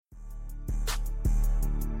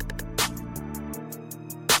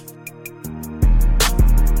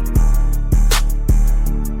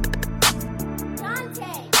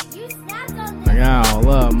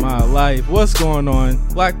life. What's going on?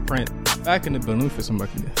 BlkPrint back in the building. Let me fix some back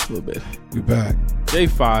a little bit. We back.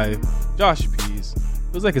 J5, Josh Pease.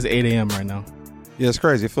 Feels like it's 8 a.m. right now. Yeah, it's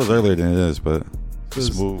crazy. It feels earlier than it is, but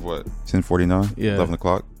Feels- smooth. What? 10:49. Yeah. 11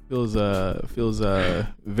 o'clock. Feels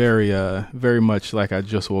very much like I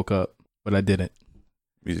just woke up, but I didn't.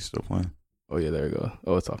 Music's still playing. Oh yeah, there we go.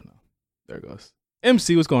 Oh, it's off now. There it goes.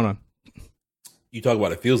 MC, what's going on? You talk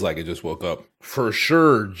about it feels like it just woke up. For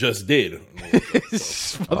sure, just did.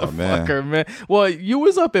 Motherfucker, man. Well, you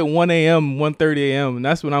was up at 1 a.m., 1:30 a.m., and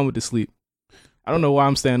that's when I went to sleep. I don't know why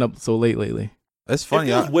I'm staying up so late lately. It's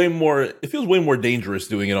funny. It feels way more dangerous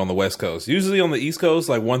doing it on the West Coast. Usually on the East Coast,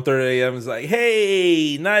 like 1:30 a.m. is like,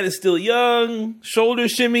 hey, night is still young,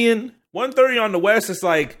 shoulders shimmying. 1:30 on the West, it's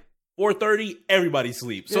like 4:30, everybody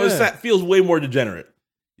sleeps. So Yeah. it feels way more degenerate.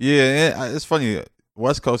 Yeah, it's funny.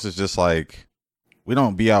 West Coast is just like, we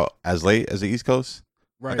don't be out as late as the East Coast.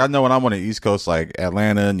 Right. Like, I know when I'm on the East Coast, like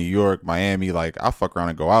Atlanta, New York, Miami, like I fuck around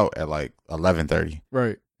and go out at like 11:30.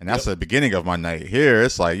 Right. And that's the beginning of my night. Here,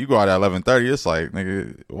 it's like you go out at 11:30. It's like,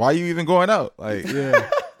 nigga, why are you even going out? Like, Yeah.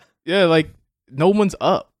 Yeah, like no one's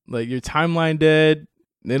up. Like your timeline dead.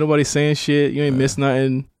 Ain't nobody saying shit. You ain't miss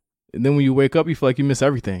nothing. And then when you wake up, you feel like you miss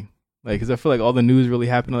everything. Like, because I feel like all the news really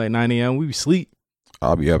happened at like 9 a.m. We be sleep.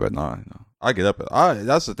 I'll be up at 9. No. I get up at.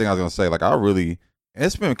 That's the thing I was gonna say. Like,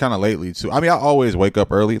 it's been kind of lately too. I mean, I always wake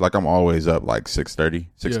up early. Like, I'm always up like 6:30.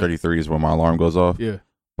 6:33 is when my alarm goes off. Yeah.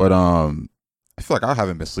 But I feel like I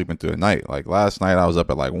haven't been sleeping through the night. Like last night, I was up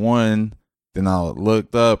at like 1. Then I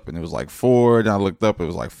looked up and it was like 4. Then I looked up, it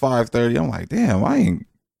was like 5:30. I'm like, damn, I ain't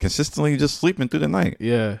consistently just sleeping through the night.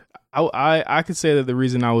 Yeah. I could say that the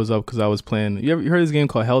reason I was up because I was playing. You heard this game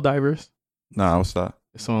called Helldivers? Nah, what's that?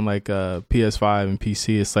 It's on like PS5 and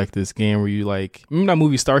PC. It's like this game where you like, remember that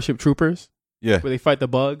movie Starship Troopers? Yeah. Where they fight the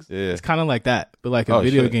bugs? Yeah. It's kind of like that, but like a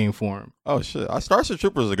video game form. Oh shit! Starship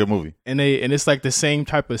Troopers is a good movie. And it's like the same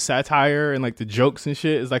type of satire and like the jokes and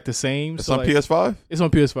shit is like the same. It's so on like, PS5. It's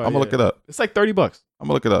on PS5. I'm gonna look it up. It's like $30. I'm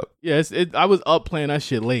gonna look it up. Yeah, I was up playing that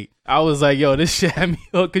shit late. I was like, yo, this shit had me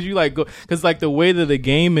hooked because you like go because like the way that the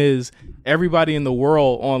game is, everybody in the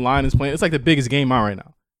world online is playing. It's like the biggest game out right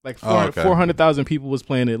now. Like 400,000 people was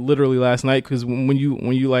playing it literally last night because when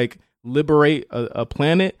you like liberate a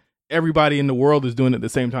planet, everybody in the world is doing it at the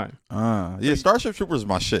same time. Yeah, Starship Troopers is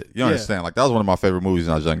my shit. You understand? Like that was one of my favorite movies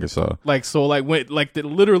when I was younger. So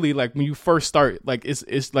literally when you first start, like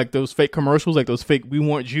it's like those fake commercials, like those fake "we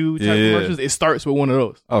want you" type commercials. It starts with one of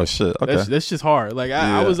those. Oh shit! Okay, that's just hard. Like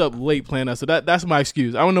I was up late playing that, so that's my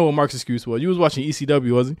excuse. I don't know what Mark's excuse was. You was watching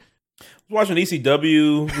ECW, was he? I was watching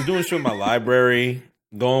ECW, was doing shit in my library,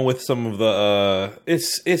 going with some of the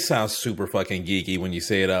it sounds super fucking geeky when you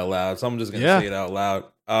say it out loud, so I'm just gonna say it out loud.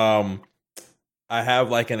 I have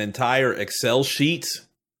like an entire Excel sheet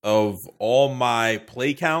of all my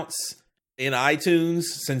play counts in iTunes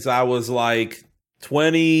since I was like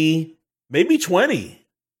 20, maybe 20.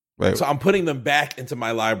 Wait. So I'm putting them back into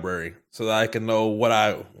my library so that I can know what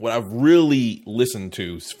I've really listened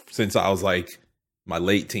to since I was like my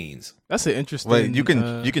late teens. That's an interesting. Wait, you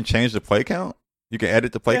can change the play count? You can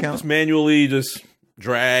edit the play count? Just manually just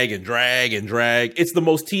drag and drag and drag. It's the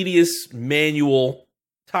most tedious manual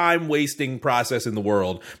time-wasting process in the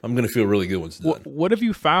world. I'm going to feel really good once it's done. What have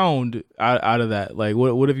you found out of that? Like,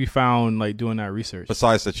 what have you found, like, doing that research?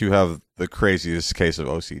 Besides that, you have the craziest case of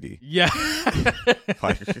OCD. Yeah.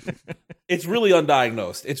 It's really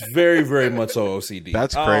undiagnosed. It's very, very much so OCD.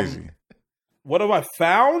 That's crazy. What have I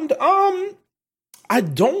found? I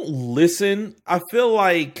don't listen. I feel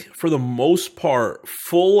like, for the most part,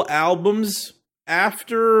 full albums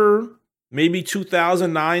after maybe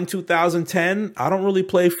 2009, 2010, I don't really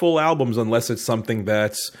play full albums unless it's something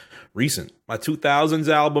that's recent. My 2000s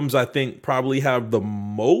albums, I think, probably have the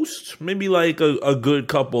most, maybe like a good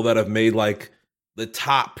couple that have made like the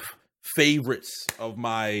top favorites of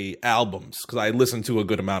my albums, because I listen to a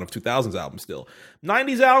good amount of 2000s albums still.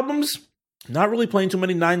 90s albums, not really playing too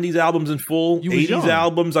many 90s albums in full. 80s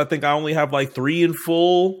albums, I think I only have like 3 in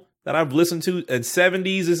full that I've listened to. And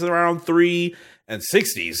 70s is around 3. And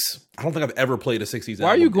 60s, I don't think I've ever played a 60s album. Why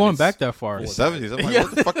are you going back that far? The 70s? I'm like,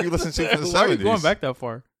 what the fuck are you listening to from the 70s? Why are you going back that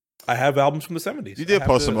far? I have albums from the 70s. You did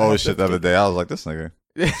post some old shit the other day. I was like, this nigga.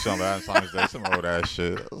 Sean Valentine's Day, some old ass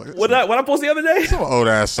shit. Like, what I post the other day? Some old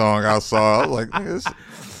ass song I saw. I was like, nigga,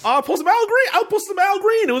 I posted some Al Green. I posted some Al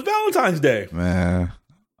Green. It was Valentine's Day. Man.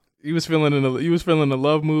 You was feeling the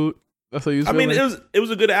love mood. That's what you was feeling? I mean, it was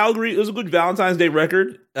a good Al Green. It was a good Valentine's Day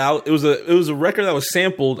record. It was a record that was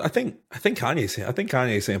sampled. I think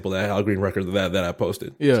Kanye sampled that Al Green record that I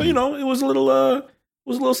posted. Yeah. So it was a little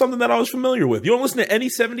was a little something that I was familiar with. You don't listen to any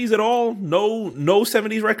 70s at all? No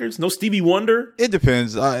 70s records? No Stevie Wonder? It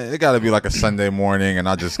depends. It got to be like a Sunday morning, and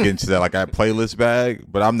I just get into that like that playlist bag.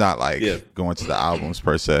 But I'm not like going to the albums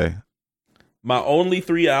per se. My only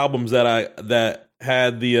 3 albums that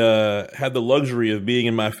had the luxury of being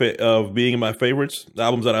in my favorites, the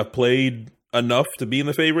albums that I've played enough to be in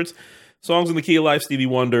the favorites, Songs in the Key of Life, Stevie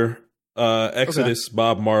Wonder, Exodus,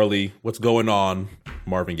 Bob Marley, What's Going On,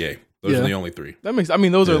 Marvin Gaye. Those are the only 3. That makes. I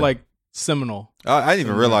mean, those are like seminal. I didn't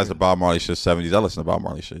even realize that Bob Marley shit 70s. I listen to Bob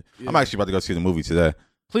Marley shit. Yeah. I'm actually about to go see the movie today.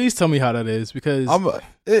 Please tell me how that is, because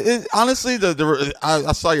honestly,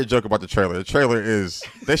 I saw your joke about the trailer. The trailer is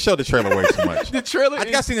they showed the trailer way too much. The trailer. I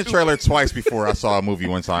think I seen the trailer twice before I saw a movie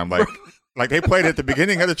one time. Like they played it at the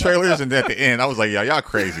beginning of the trailers and then at the end. I was like, y'all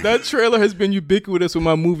crazy. That trailer has been ubiquitous with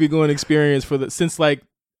my movie going experience since like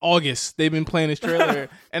August. They've been playing this trailer,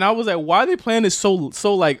 and I was like, why are they playing this so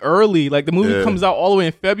like early? Like the movie comes out all the way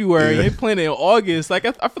in February, and they playing it in August. Like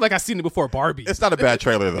I feel like I've seen it before Barbie. It's not a bad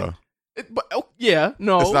trailer though. It's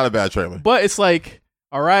not a bad trailer. But it's like,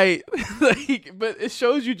 all right, but it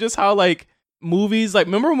shows you just how like movies. Like,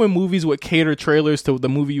 remember when movies would cater trailers to the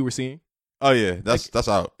movie you were seeing? Oh yeah, that's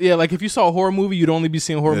out. Yeah, like if you saw a horror movie, you'd only be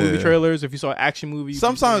seeing horror movie trailers. If you saw an action movie,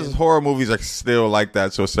 sometimes horror movies are still like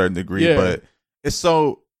that to a certain degree, but it's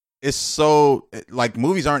so like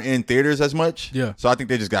movies aren't in theaters as much. Yeah. So I think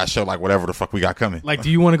they just gotta show like whatever the fuck we got coming. Like, do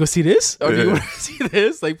you want to go see this? Or do you want to see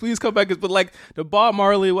this? Like, please come back. But like the Bob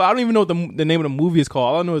Marley, I don't even know what the name of the movie is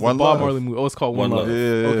called. All I know is the Bob Marley movie. Oh, it's called One Love. Yeah.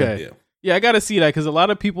 Okay. Yeah, I gotta see that because a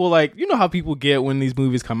lot of people like, you know how people get when these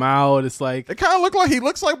movies come out. It's like it kind of he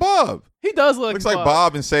looks like Bob. He does looks like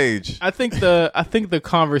Bob and Sage. I think the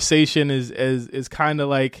conversation is kind of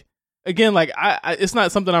like, again, like I it's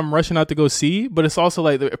not something I'm rushing out to go see, but it's also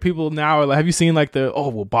like the people now are like, have you seen like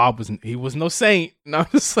Bob was no saint? And I'm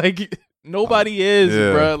just like, nobody is,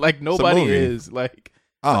 bro. Like nobody is. Like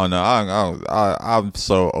I don't know. I'm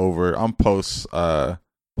so over. I'm post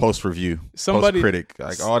review, post critic,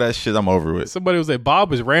 like all that shit. I'm over with. Somebody was like, Bob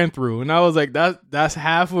was ran through, and I was like, that's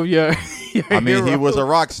half of your. I mean, hero. He was a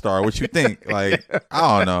rock star. What you think? Like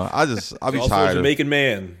I don't know. I'll be also tired. A Jamaican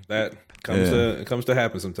man that. Comes to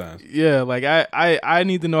happen sometimes. Yeah, like I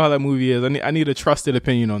need to know how that movie is. I need a trusted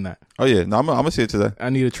opinion on that. Oh yeah, no, I'm gonna see it today. I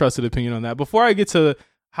need a trusted opinion on that. Before I get to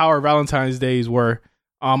how our Valentine's days were,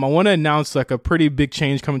 I want to announce like a pretty big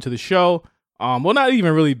change coming to the show. Well, not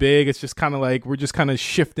even really big. It's just kind of like we're just kind of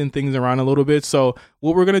shifting things around a little bit. So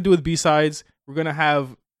what we're gonna do with B-Sides, we're gonna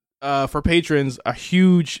have for patrons a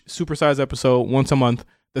huge supersized episode once a month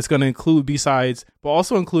that's gonna include B-Sides, but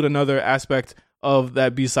also include another aspect of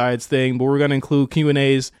that B-Sides thing. But we're gonna include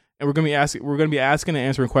Q&As, and we're gonna be asking and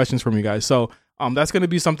answering questions from you guys. So that's gonna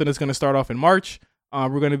be something that's gonna start off in March.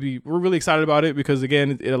 We're really excited about it because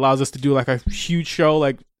again, it allows us to do like a huge show.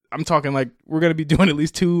 Like I'm talking like we're gonna be doing at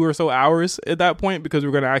least 2 or so hours at that point because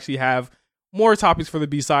we're gonna actually have more topics for the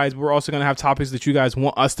B-Sides. We're also gonna have topics that you guys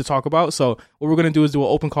want us to talk about. So what we're gonna do is do an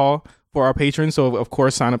open call for our patrons. So of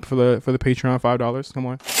course, sign up for the Patreon, $5. Come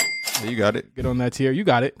on. You got it. Get on that tier. You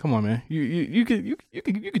got it. Come on, man. You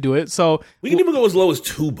could do it. So we can even go as low as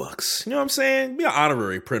 $2. You know what I'm saying? Be an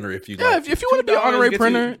honorary printer if you got. Yeah, if you want to be an honorary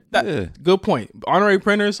printer, good point. Honorary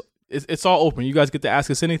printers, it's all open. You guys get to ask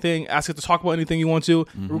us anything. Ask us to talk about anything you want to.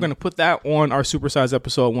 Mm-hmm. We're gonna put that on our supersized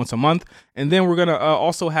episode once a month, and then we're gonna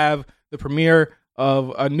also have the premiere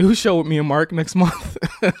of a new show with me and Mark next month.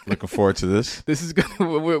 Looking forward to this. This is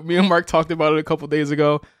gonna. Me and Mark talked about it a couple days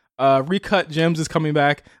ago. Recut Gems is coming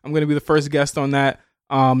back. I'm going to be the first guest on that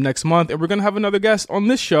next month, and we're going to have another guest on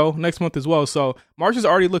this show next month as well. So March is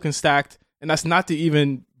already looking stacked, and that's not to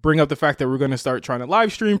even bring up the fact that we're going to start trying to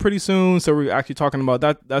live stream pretty soon. So we're actually talking about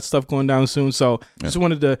that stuff going down soon. So just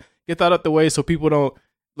wanted to get that out the way so people don't.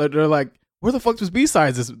 They're like, where the fuck was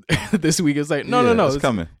B-Sides this week? It's like no, it's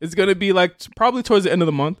coming. It's going to be like probably towards the end of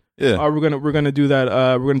the month. Yeah, we're gonna do that.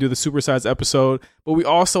 We're gonna do the supersized episode, but we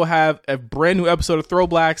also have a brand new episode of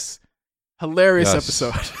Throwblacks. Hilarious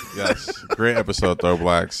episode. Yes, great episode.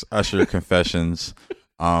 Throwblacks. Usher confessions.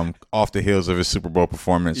 Off the heels of his Super Bowl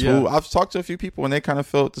performance. Yeah. Who I've talked to a few people and they kind of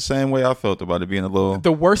felt the same way I felt about it being a little.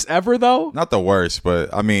 The worst ever though. Not the worst,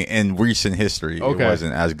 but I mean, in recent history, it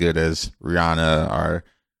wasn't as good as Rihanna or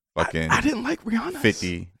fucking. I didn't like Rihanna's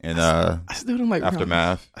 50 and I still didn't like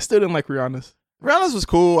Aftermath. I still didn't like Rihanna's. Rihanna's was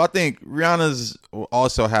cool. I think Rihanna's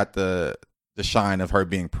also had the shine of her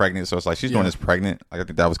being pregnant. So it's like she's doing this pregnant. Like I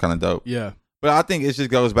think that was kind of dope. Yeah. But I think it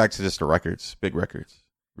just goes back to just the records, big records.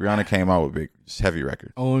 Rihanna came out with big, just heavy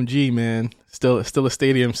records. OMG, man. Still a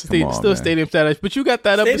stadium status. But you got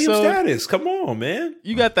that stadium episode. Status. Come on, man.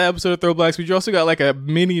 You got that episode of Throwblacks, but you also got like a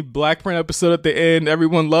mini BlkPrint episode at the end.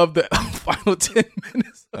 Everyone loved the final 10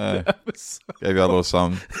 minutes of the episode. Gave you a little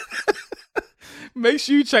something. Make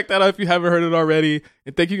sure you check that out if you haven't heard it already.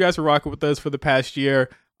 And thank you guys for rocking with us for the past year.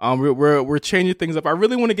 We're changing things up. I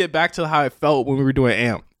really want to get back to how it felt when we were doing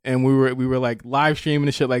AMP and we were like live streaming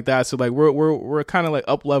and shit like that. So like we're kind of like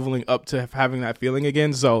up leveling up to having that feeling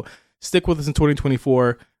again. So stick with us in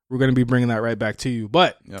 2024. We're going to be bringing that right back to you.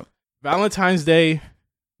 But Valentine's Day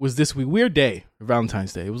was this week. Weird day for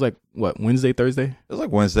Valentine's Day. It was like what, Wednesday, Thursday? It was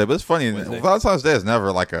like Wednesday, but it's funny. Wednesday. Valentine's Day is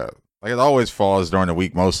never like it always falls during the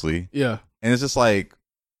week mostly. Yeah. And it's just like,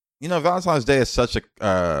 Valentine's Day is such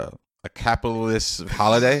a capitalist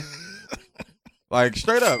holiday. Like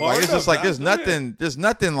straight up. Like it's just like there's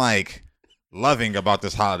nothing like loving about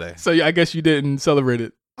this holiday. So I guess you didn't celebrate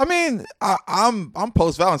it. I mean, I'm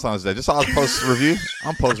post Valentine's Day. Just how I was post review.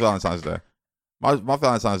 I'm post Valentine's Day. My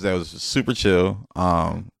Valentine's Day was super chill.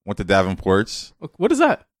 Went to Davenport's. What is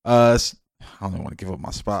that? I don't want to give up my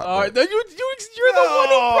spot. All right, you're the one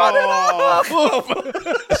who brought it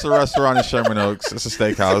up. It's a restaurant in Sherman Oaks. It's a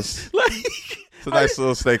steakhouse. It's a nice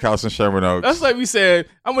little steakhouse in Sherman Oaks. That's like we said,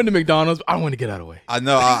 I went to McDonald's, but I don't want to get out of the way. I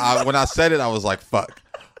know. When I said it, I was like, fuck.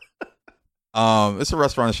 It's a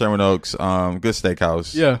restaurant in Sherman Oaks. Good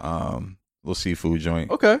steakhouse. Yeah. Little seafood joint.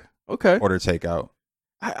 Okay. Order takeout.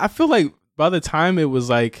 I feel like by the time it was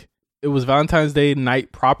Valentine's Day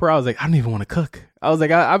night proper, I was like, I don't even want to cook. I was like,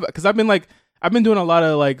 because I've been doing a lot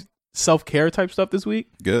of like self-care type stuff this week.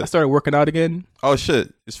 Good. I started working out again. Oh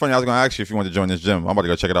shit. It's funny. I was going to ask you if you want to join this gym. I'm about to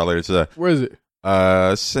go check it out later today. Where is it?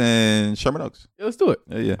 It's in Sherman Oaks. Yeah, let's do it.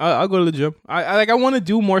 Yeah. I'll go to the gym. I want to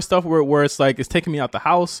do more stuff where it's like it's taking me out the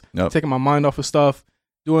house, taking my mind off of stuff,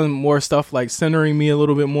 doing more stuff like centering me a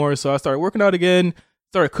little bit more. So I started working out again,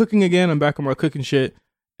 started cooking again. I'm back on my cooking shit.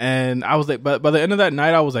 And I was like, but by the end of that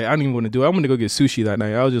night, I was like, I don't even want to do it. I'm going to go get sushi that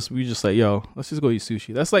night. We just like, yo, let's just go eat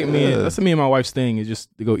sushi. That's like me. That's me and my wife's thing is just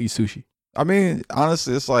to go eat sushi. I mean,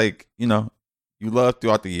 honestly, it's like, you love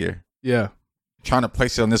throughout the year. Yeah. Trying to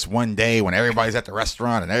place it on this one day when everybody's at the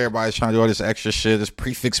restaurant and everybody's trying to do all this extra shit, this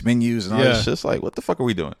prefix menus and all this shit. It's like, what the fuck are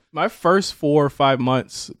we doing? My first 4 or 5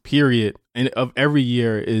 months period of every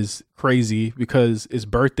year is crazy because it's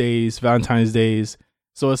birthdays, Valentine's Days.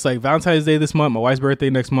 So it's like Valentine's Day this month, my wife's birthday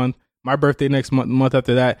next month, my birthday next month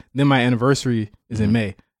after that. Then my anniversary is in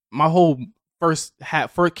May. My whole first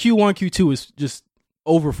for Q1, Q2 is just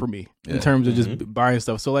over for me in terms of just buying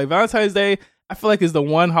stuff. So like Valentine's Day, I feel like is the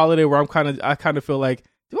one holiday where I kind of feel like,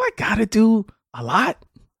 do I gotta do a lot?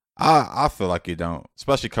 I feel like you don't,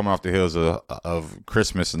 especially coming off the heels of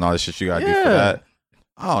Christmas and all the shit you gotta do for that.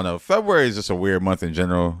 I don't know. February is just a weird month in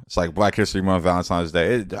general. It's like Black History Month, Valentine's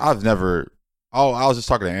Day. I was just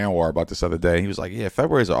talking to Anwar about this other day. He was like, yeah,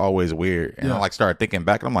 Februaries are always weird. And I like started thinking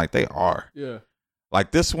back and I'm like, they are. Yeah.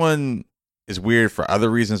 Like this one is weird for other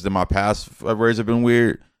reasons than my past Februaries have been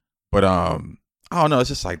weird. But I don't know. It's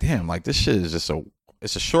just like, damn, like this shit is just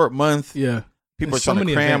it's a short month. Yeah. People are trying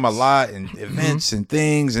to cram a lot and events and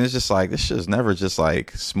things. And it's just like, this shit is never just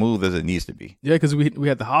like smooth as it needs to be. Yeah. Cause we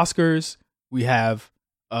had the Oscars, we have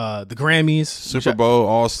the Grammys, Super Bowl,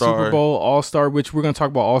 All-Star, which we're going to talk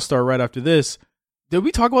about All-Star right after this. Did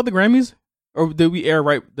we talk about the Grammys? Or did we air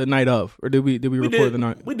right the night of? Or did we record the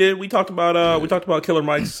night? We did. We talked about Killer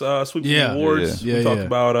Mike's sweep the awards. We talked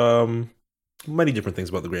about many different things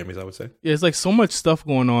about the Grammys, I would say. Yeah, it's like so much stuff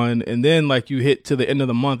going on, and then like you hit to the end of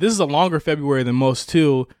the month. This is a longer February than most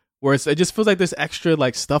too, where it just feels like there's extra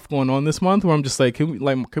like stuff going on this month. Where I'm just like, can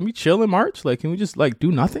we chill in March? Like, can we just like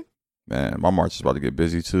do nothing? Man, my March is about to get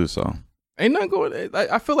busy too, so ain't nothing going.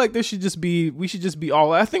 I feel like we should just be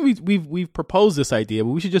all. I think we've proposed this idea,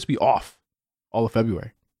 but we should just be off all of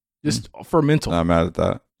February, just for mental. Not mad at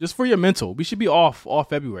that. Just for your mental, we should be off all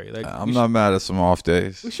February. Like I'm not mad at some off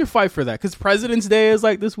days. We should fight for that because President's Day is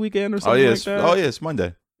like this weekend or something like that. Oh yeah, it's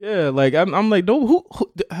Monday. Yeah, like I'm like, no. Who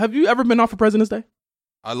have you ever been off for President's Day?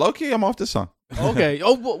 Low key, I'm off this song. Okay.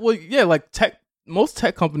 Oh well, yeah. Like most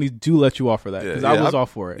tech companies do let you off for that because I was off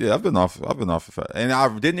for it. Yeah, I've been off for that. And I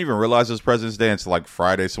didn't even realize it was President's Day until like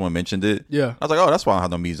Friday. Someone mentioned it. Yeah, I was like, oh, that's why I don't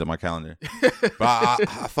have no meetings on my calendar. But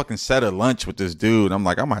I fucking set a lunch with this dude. And I'm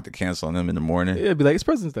like, I might have to cancel on him in the morning. Yeah, be like, it's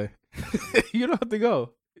President's Day. You don't have to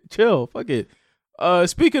go. Chill. Fuck it.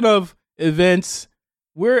 Speaking of events,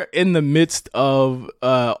 we're in the midst of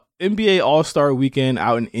NBA All-Star Weekend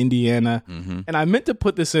out in Indiana. Mm-hmm. And I meant to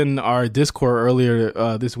put this in our Discord earlier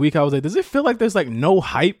this week. I was like, does it feel like there's like no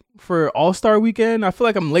hype for All-Star Weekend? I feel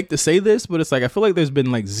like I'm late to say this, but it's like I feel like there's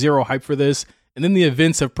been like zero hype for this. And then the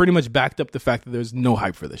events have pretty much backed up the fact that there's no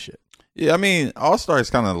hype for this shit. Yeah, I mean, All-Star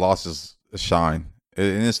has kind of lost its shine.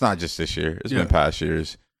 And it's not just this year. It's been past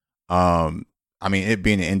years. I mean, it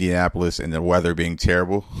being in Indianapolis and the weather being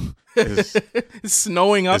terrible, it's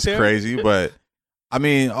snowing out there. It's crazy, but I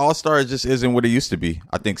mean, All-Star just isn't what it used to be.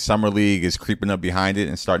 I think Summer League is creeping up behind it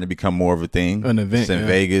and starting to become more of a thing. An event, it's in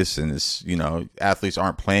Vegas, and it's, you know, athletes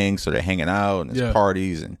aren't playing, so they're hanging out and there's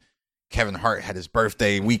parties. And Kevin Hart had his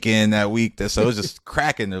birthday weekend that week, so it was just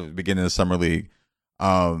cracking the beginning of Summer League.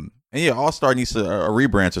 And yeah, All-Star needs a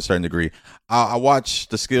rebrand to a certain degree. I watched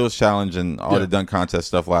the skills challenge and all the dunk contest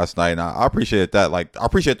stuff last night, and I appreciate that. Like, I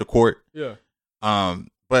appreciate the court. Yeah.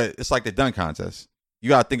 But it's like the dunk contest. You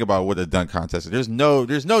gotta think about what a dunk contest is. There's no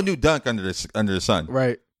new dunk under the sun.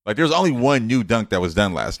 Right. Like, there's only one new dunk that was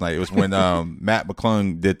done last night. It was when Matt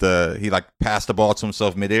McClung did he like passed the ball to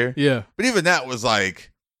himself midair. Yeah. But even that was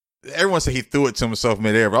like, everyone said he threw it to himself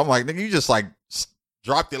midair. But I'm like, nigga, you just like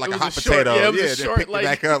dropped it like a hot potato. Yeah, then picked it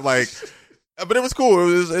back up. Like, but it was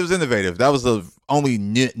cool. It was innovative. That was the only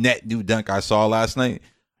net new dunk I saw last night.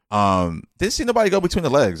 Didn't see nobody go between the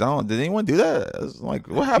legs. Did anyone do that? I was like,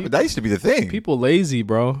 what happened? That used to be the thing. People lazy,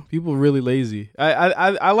 bro. People really lazy.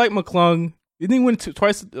 I like McClung. Didn't he win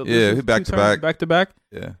twice? Yeah, back to back. Back to back.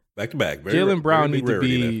 Yeah, back to back. Jaylen Brown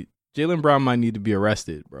Jaylen Brown might need to be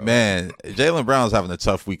arrested, bro. Man, Jaylen Brown's having a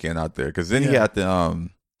tough weekend out there because then he had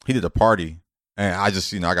he did a party. And I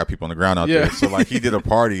just, I got people on the ground out there. So, like, he did a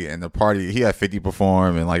party, and the party, he had 50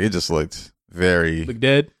 perform, and, like, it just looked very... Look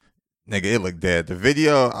dead? Nigga, it looked dead. The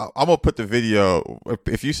video, I'm going to put the video,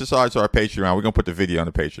 if you subscribe to our Patreon, we're going to put the video on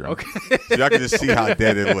the Patreon. Okay. So y'all can just see how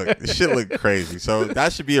dead it looked. The shit looked crazy. So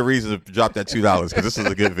that should be a reason to drop that $2, because this is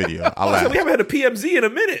a good video. I laughed. We haven't had a PMZ in a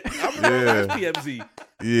minute. PMZ.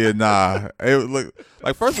 Yeah, nah. It looked,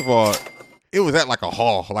 like, first of all... It was at like a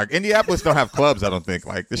hall. Like, Indianapolis don't have clubs, I don't think.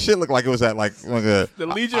 Like, the shit looked like it was at like the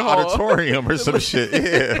Legion auditorium or some shit.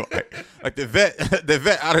 Yeah, like the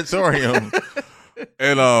vet auditorium.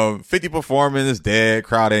 And 50 performing is dead.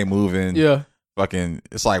 Crowd ain't moving. Yeah, fucking.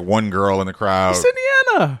 It's like one girl in the crowd. It's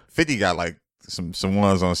Indiana. 50 got like some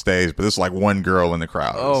ones on stage, but it's like one girl in the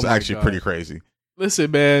crowd. It's actually pretty crazy.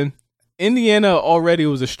 Listen, man, Indiana already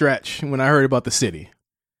was a stretch when I heard about the city,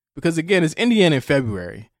 because again, it's Indiana in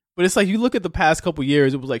February. But it's like, you look at the past couple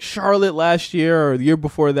years, it was like Charlotte last year or the year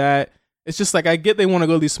before that. It's just like, I get they want to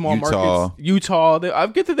go to these small markets. Utah. I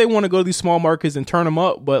get that they want to go to these small markets and turn them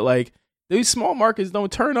up, but like, these small markets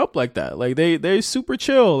don't turn up like that. Like, they're super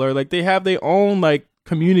chill, or like they have their own like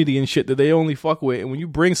community and shit that they only fuck with. And when you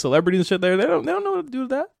bring celebrities and shit there, they don't know what to do with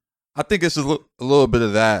that. I think it's a little bit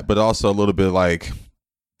of that, but also a little bit like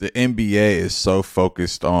the NBA is so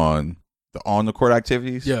focused on the on the court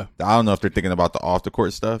activities. Yeah. I don't know if they're thinking about the off the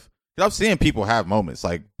court stuff. Cause I'm seeing people have moments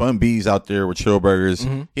like Bun B's out there with Chill Burgers.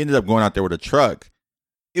 Mm-hmm. He ended up going out there with a truck.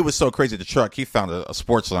 It was so crazy. The truck, he found a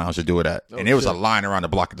sports lounge to do it at. And there was a line around the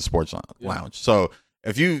block of the sports lounge. So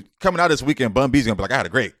if you coming out this weekend, Bun B's going to be like, I had a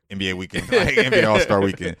great NBA weekend. Like, NBA All-Star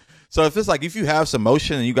weekend. So if it's like, if you have some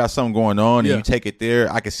motion and you got something going on and you take it there,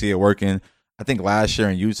 I can see it working. I think last year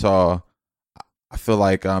in Utah, I feel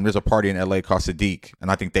like there's a party in LA called Sadiq, and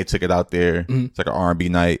I think they took it out there. Mm-hmm. It's like an R&B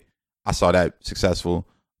night. I saw that successful.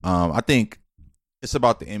 I think it's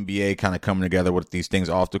about the NBA kind of coming together with these things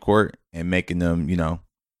off the court and making them,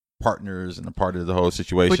 partners and a part of the whole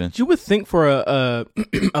situation. But you would think for a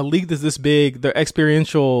league that's this big, their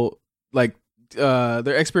experiential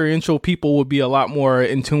people would be a lot more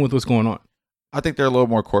in tune with what's going on. I think they're a little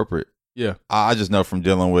more corporate. Yeah, I just know from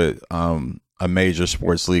dealing with a major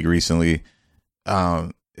sports league recently.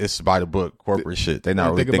 It's by the book corporate shit. They're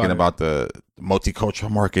not really thinking about the multicultural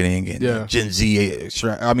marketing and Gen Z.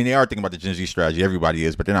 I mean, they are thinking about the Gen Z strategy. Everybody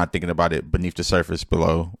is, but they're not thinking about it beneath the surface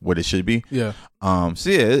below what it should be. Yeah. So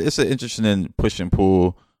yeah, it's an interesting push and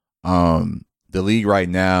pull. The league right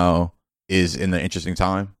now is in an interesting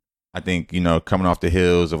time. I think, coming off the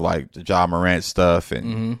heels of like the Ja Morant stuff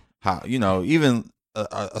and how, even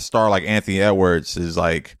a star like Anthony Edwards is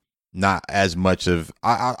like not as much of,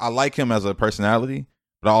 I like him as a personality,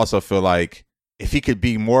 but I also feel like if he could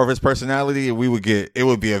be more of his personality, it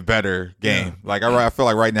would be a better game. Yeah. Like I feel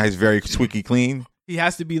like right now he's very squeaky clean. He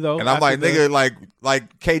has to be though. And I'm like, nigga,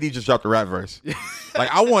 like KD just dropped a rap verse. Like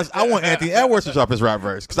I want Anthony Edwards to drop his rap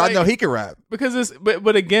verse because I know he can rap. Because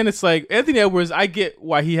but again, it's like Anthony Edwards. I get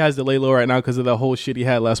why he has to lay low right now because of the whole shit he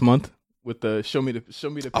had last month with the show me the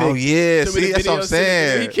pig. Oh yeah, see that's what I'm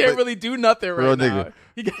saying. He can't really do nothing right now.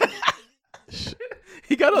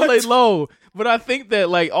 He gotta lay low. But I think that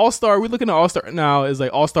like All-Star, we're looking at All-Star now is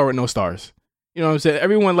like All-Star with no stars. You know what I'm saying?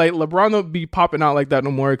 Everyone like LeBron don't be popping out like that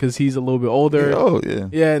no more because he's a little bit older. Oh yeah.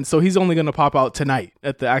 Yeah, and so he's only gonna pop out tonight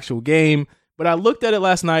at the actual game. But I looked at it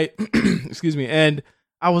last night, excuse me, and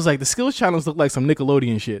I was like, the skills challenge looked like some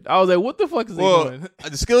Nickelodeon shit. I was like, what the fuck is they doing?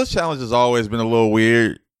 The skills challenge has always been a little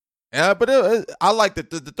weird. Yeah, but I like the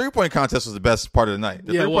 3-point contest was the best part of the night.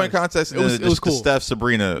 The 3-point contest and it was cool. The Steph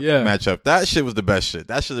Sabrina matchup. That shit was the best shit.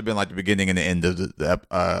 That should have been like the beginning and the end of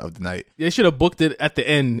the night. They should have booked it at the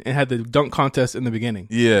end and had the dunk contest in the beginning.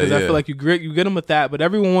 Yeah, because I feel like you get them with that, but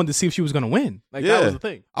everyone wanted to see if she was going to win. Like that was the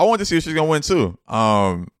thing. I wanted to see if she was going to win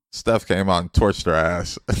too. Steph came out and torched her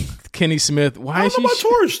ass. Kenny Smith, why is she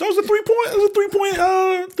torch? That was a 3-point. That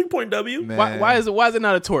was a 3-point W. Why is it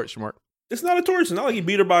not a torch, Mark? It's not a torch. It's not like he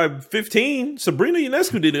beat her by 15. Sabrina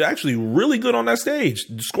Ionescu did it actually really good on that stage.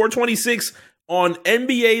 Scored 26 on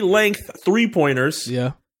NBA length 3-pointers.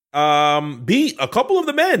 Yeah. Beat a couple of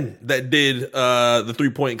the men that did the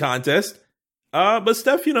 3-point contest. But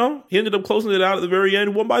Steph, he ended up closing it out at the very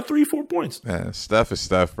end, won by 3-4 points. Man, Steph is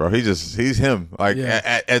Steph, bro. He's him. Like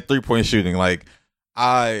at 3-point shooting. Like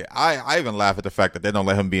I even laugh at the fact that they don't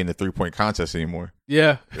let him be in the 3-point contest anymore.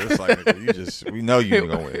 Yeah. It's like, we know you're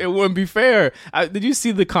going to win. It wouldn't be fair. Did you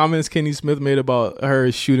see the comments Kenny Smith made about her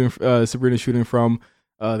shooting, Sabrina shooting from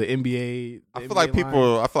the NBA? I feel like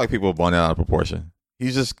people are blowing that out of proportion.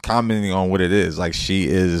 He's just commenting on what it is. Like, she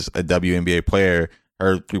is a WNBA player.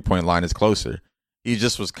 Her 3-point line is closer. He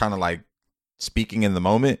just was kind of like speaking in the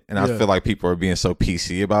moment, and I feel like people are being so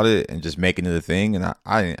PC about it and just making it a thing. And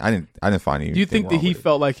I didn't find anything. Do you think that he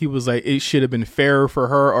felt like he was like it should have been fairer for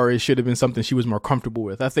her, or it should have been something she was more comfortable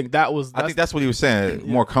with? I think that's what he was saying.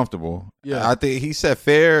 More comfortable. Yeah, I think he said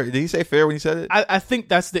fair. Did he say fair when he said it? I think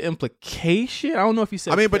that's the implication. I don't know if he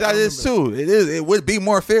said. I mean, but that is too. It is. It would be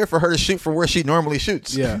more fair for her to shoot from where she normally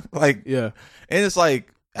shoots. Yeah, and it's like.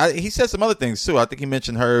 He said some other things too. I think he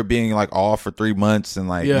mentioned her being like off for 3 months and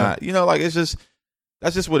like not, it's just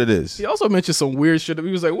that's just what it is. He also mentioned some weird shit. He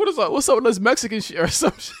was like, "What's up with this Mexican shit?" Or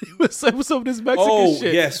some shit. He was like, "What's up with this Mexican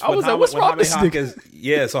shit?" Yes, I was like, "What's wrong with this nigga?"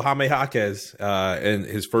 Yeah, so Jaime Jaquez and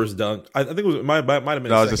his first dunk. I think it was might have been.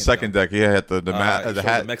 No, it was the second dunk. He had the hat,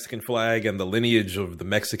 the Mexican flag, and the lineage of the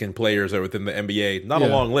Mexican players that are within the NBA. Not a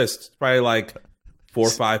long list. Probably like 4 or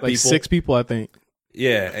 5 people. 6 people, I think.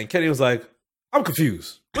 Yeah, and Kenny was like, "I'm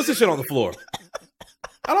confused. What's this shit on the floor?"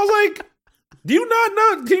 And I was like, "Do you not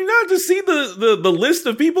know? Can you not just see the list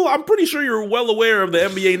of people? I'm pretty sure you're well aware of the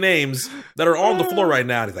NBA names that are on the floor right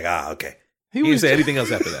now." And he's like, "Okay." He didn't say anything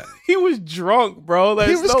else after that. He was drunk, bro.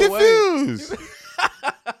 He was confused.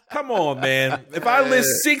 Come on, man. If I list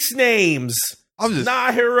 6 names,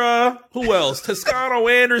 Nahira, who else? Toscano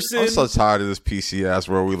Anderson. I'm so tired of this PC ass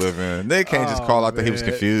world we live in. They can't just call out that he was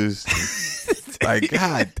confused. Like,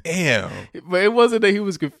 god damn. But it wasn't that he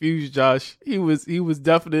was confused, Josh. He was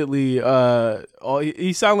definitely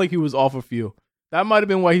he sounded like he was off a few. That might have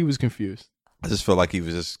been why he was confused. I just feel like he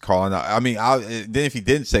was just calling out. I mean, then if he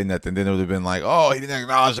didn't say nothing, then it would have been like, oh, he didn't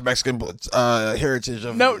acknowledge the Mexican heritage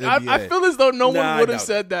of no, the NBA. I feel as though no one would have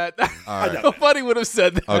said that. Right. Nobody would have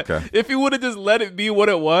said that. Okay. If he would have just let it be what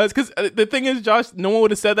it was. Because the thing is, Josh, no one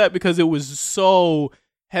would have said that because it was so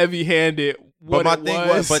heavy-handed. But my thing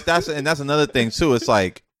was, that's another thing too. It's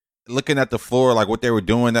like looking at the floor, like what they were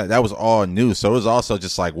doing. That was all new. So it was also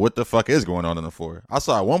just like, what the fuck is going on the floor? I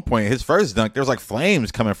saw at one point his first dunk, there was like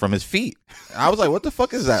flames coming from his feet. I was like, what the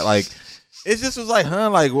fuck is that? Like, it just was like,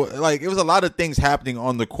 like it was a lot of things happening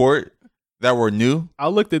on the court that were new. I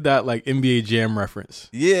looked at that like NBA Jam reference.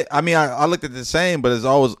 Yeah, I mean, I looked at the same, but it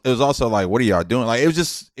was also like, what are y'all doing? Like,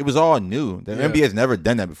 it was all new. The NBA has never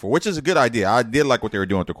done that before, which is a good idea. I did like what they were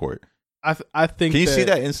doing at the court. I think. Can you see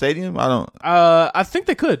that in stadium? I don't. I think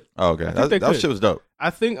they could. Oh, okay, that shit was dope.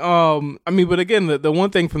 I think. I mean, but again, the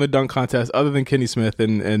one thing from the dunk contest, other than Kenny Smith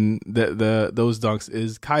and those dunks,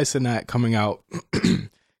 is Kai Cenat coming out.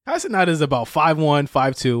 Kai Cenat is about 5'1",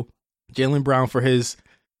 5'2". Jaylen Brown for his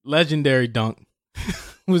legendary dunk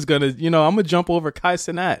was gonna, I'm gonna jump over Kai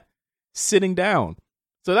Cenat sitting down.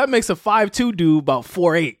 So that makes a 5'2" dude about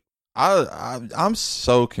 4'8". I'm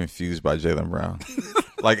so confused by Jaylen Brown.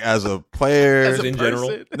 Like as a player, in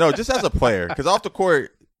general, no, just as a player. Because off the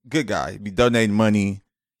court, good guy. He be donating money.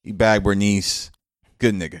 He bag Bernice,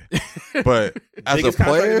 good nigga. But as a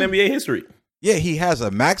player in NBA history, yeah, he has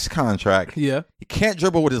a max contract. Yeah, he can't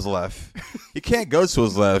dribble with his left. He can't go to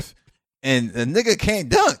his left, and the nigga can't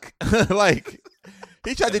dunk. Like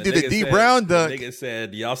he tried to do the D Brown dunk. The nigga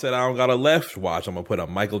said, "Y'all said I don't got a left. Watch, I'm gonna put a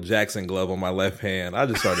Michael Jackson glove on my left hand." I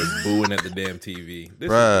just started booing at the damn TV.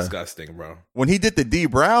 This is disgusting, bro. When he did the D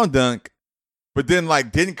Brown dunk, but then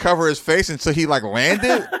like didn't cover his face until he like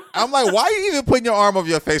landed. I'm like, why are you even putting your arm over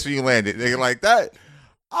your face when you landed? Nigga, like that.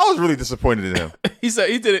 I was really disappointed in him. He said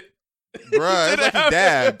he did it. Bruh, it's like he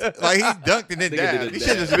dabbed. Like he dunked and then dabbed. He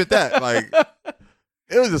should have just been that. Like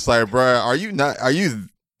it was just like, bruh, are you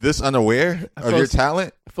this unaware of your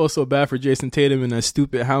talent? I felt so bad for Jason Tatum in that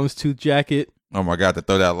stupid houndstooth jacket. Oh my god, to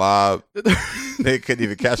throw that lob. They couldn't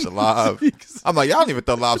even catch a lob. I'm like, y'all don't even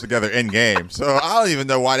throw lobs together in game, so I don't even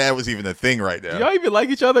know why that was even a thing right now. Y'all even like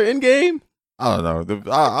each other in game? I don't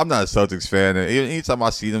know. I'm not a Celtics fan, and anytime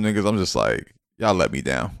I see them niggas, I'm just like, y'all let me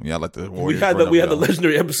down. Y'all let the Warriors. We had the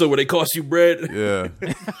legendary episode where they cost you bread. Yeah.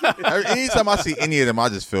 Anytime I see any of them, I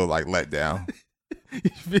just feel like let down.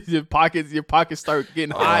 your pockets start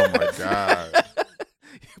getting hot. Oh my god.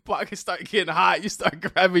 Your pockets start getting hot. You start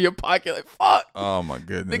grabbing your pocket like fuck. Oh my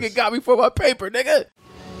goodness. Nigga got me for my paper, nigga.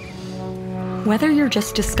 Whether you're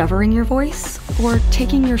just discovering your voice or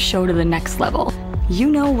taking your show to the next level, you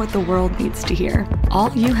know what the world needs to hear. All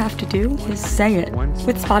you have to do is say it.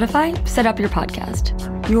 With Spotify, set up your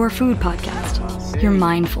podcast. Your food podcast. Your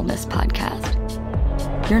mindfulness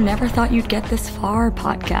podcast. Your never thought you'd get this far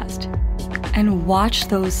podcast. And watch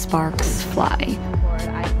those sparks fly.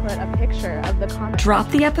 I put a picture of the comment. Drop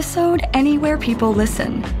the episode anywhere people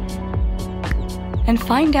listen. And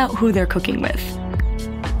find out who they're cooking with.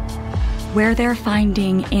 Where they're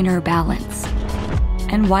finding inner balance.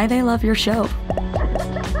 And why they love your show.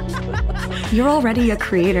 You're already a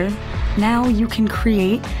creator. Now you can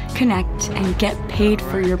create, connect, and get paid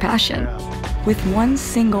for your passion with one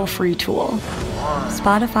single free tool.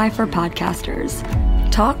 Spotify for podcasters.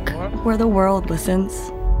 Talk where the world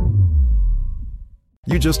listens.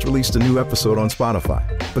 You just released a new episode on Spotify,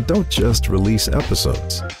 but don't just release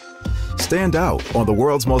episodes. Stand out on the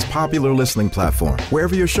world's most popular listening platform,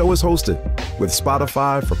 wherever your show is hosted, with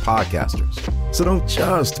Spotify for podcasters. So don't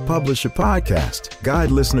just publish your podcast.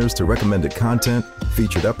 Guide listeners to recommended content,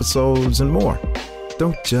 featured episodes, and more.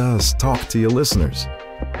 Don't just talk to your listeners.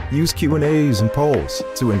 Use Q&As and polls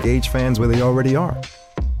to engage fans where they already are.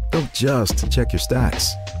 Don't just check your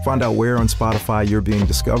stats. Find out where on Spotify you're being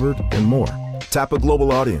discovered and more. Tap a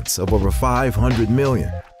global audience of over 500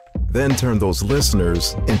 million. Then turn those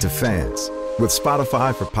listeners into fans with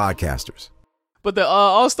Spotify for podcasters. But the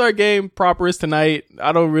All-Star game proper is tonight.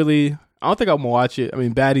 I don't think I'm gonna watch it. I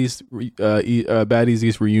mean, Baddies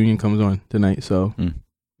East reunion comes on tonight, so I'm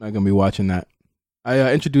not gonna be watching that.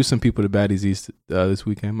 I introduced some people to Baddies East this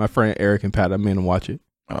weekend. My friend Eric and Pat, I made them watch it.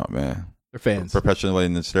 Oh man, they're fans.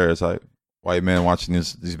 Perpetuating the stereotype. White men watching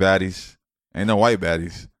these baddies. Ain't no white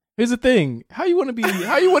baddies. Here's the thing: how you want to be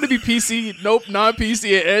PC? Nope,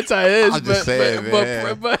 non-PC and anti-is. I'm just saying,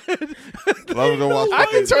 man. But Let them go watch. I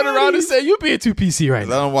can turn around and say you're being too PC right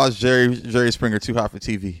now. Let them watch Jerry Springer Too Hot for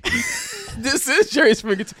TV. This is Jerry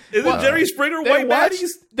Springer. Is it Jerry Springer white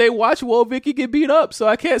baddies? They watch Will Vicky get beat up, so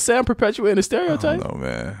I can't say I'm perpetuating a stereotype. No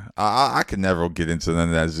man, I could never get into none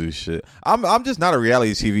of that Zeus shit. I'm just not a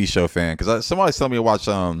reality TV show fan because somebody's telling me to watch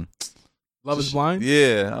Love is Blind?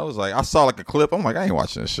 Yeah. I was like, I saw like a clip. I'm like, I ain't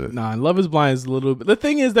watching this shit. Nah, Love is Blind is a little bit. The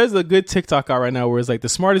thing is, there's a good TikTok out right now where it's like the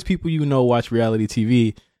smartest people you know watch reality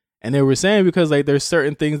TV. And they were saying because like there's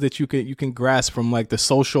certain things that you can grasp from like the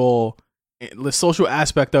social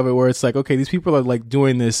aspect of it where it's like, okay, these people are like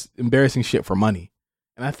doing this embarrassing shit for money.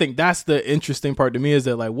 And I think that's the interesting part to me is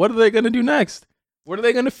that like, what are they going to do next? What are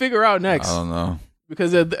they going to figure out next? I don't know.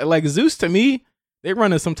 Because like Zeus, to me, they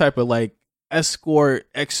run in some type of like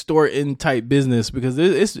extorting type business because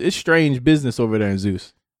it's strange business over there in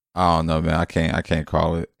Zeus. I don't know, man. I can't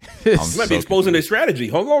call it. You might be exposing their strategy.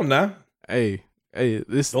 Hold on now. Hey,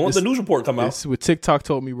 this don't let the news report come out. This is what TikTok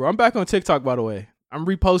told me, bro. I'm back on TikTok, by the way. I'm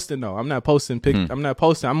reposting though. I'm not posting I'm not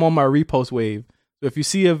posting. I'm on my repost wave. So if you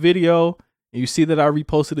see a video and you see that I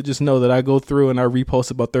reposted it, just know that I go through and I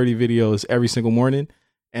repost about 30 videos every single morning.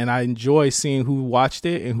 And I enjoy seeing who watched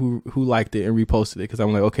it and who liked it and reposted it because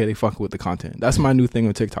I'm like, okay, they fucking with the content. That's my new thing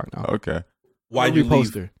on TikTok now. Okay. Why'd you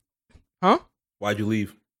leave? Huh? Why'd you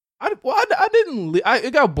leave? I didn't leave.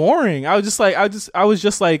 It got boring. I was just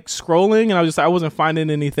like scrolling and I wasn't finding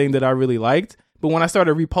anything that I really liked. But when I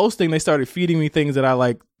started reposting, they started feeding me things that I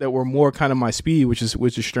like that were more kind of my speed, which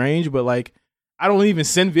is strange. But like, I don't even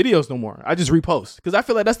send videos no more. I just repost because I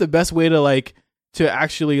feel like that's the best way to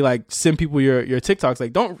actually like send people your TikToks.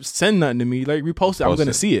 Like, don't send nothing to me. Like, repost it. I'm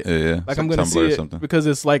gonna see it. Yeah. Like, I'm gonna see it because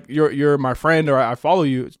it's like you're my friend or I follow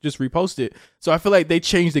you. Just repost it. So I feel like they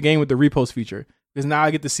changed the game with the repost feature because now I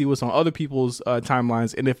get to see what's on other people's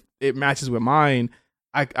timelines, and if it matches with mine,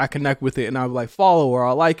 I connect with it and I'll like follow or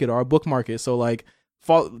I like it or I bookmark it. So like,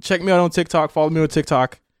 check me out on TikTok. Follow me on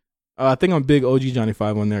TikTok. I think I'm Big OG Johnny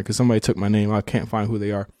 5 on there because somebody took my name. I can't find who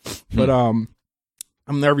they are, but I'm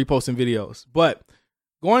there reposting videos. But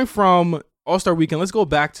going from All-Star Weekend, let's go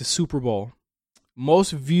back to Super Bowl.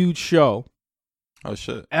 Most viewed show. Oh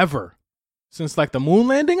shit. Ever. Since like the moon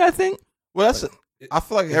landing, I think. Well, I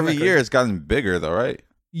feel like every year it's gotten bigger though, right?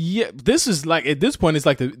 Yeah, this is like at this point, it's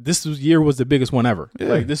like this year was the biggest one ever. Yeah.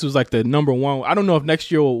 Like this was like the number one. I don't know if next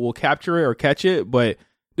year we'll capture it or catch it, but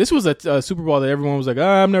This was a Super Bowl that everyone was like,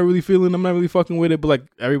 I'm not really fucking with it, but like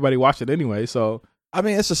everybody watched it anyway. So I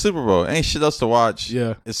mean, it's a Super Bowl. Ain't shit else to watch.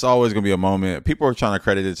 Yeah. It's always gonna be a moment. People are trying to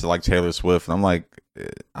credit it to like Taylor Swift, and I'm like,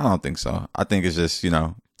 I don't think so. I think it's just,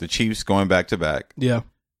 the Chiefs going back to back. Yeah.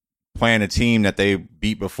 Playing a team that they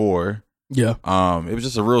beat before. Yeah. It was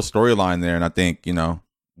just a real storyline there, and I think,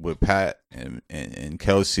 with Pat and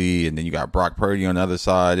Kelsey, and then you got Brock Purdy on the other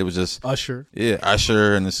side. It was just Usher. Yeah,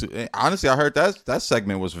 Usher, and honestly, I heard that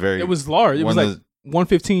segment was very. It was large. It was like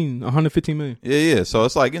 115 million. Yeah. So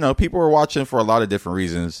it's like, people were watching for a lot of different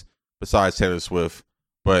reasons besides Taylor Swift.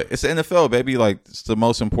 But it's the NFL, baby. Like, it's the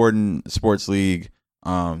most important sports league.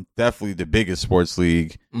 Definitely the biggest sports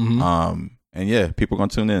league. Mm-hmm. And yeah, people gonna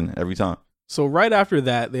tune in every time. So right after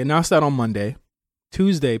that, they announced that on Monday.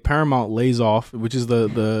 Tuesday, Paramount lays off, which is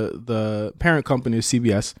the parent company of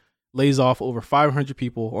CBS, lays off over 500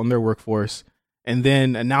 people on their workforce, and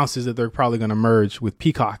then announces that they're probably going to merge with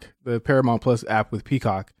Peacock, the Paramount Plus app with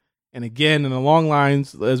Peacock. And again, in the long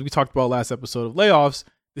lines, as we talked about last episode of layoffs,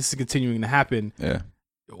 this is continuing to happen. Yeah.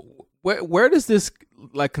 Where does this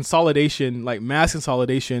like consolidation, like mass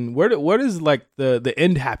consolidation, where does like the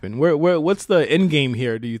end happen? What's the end game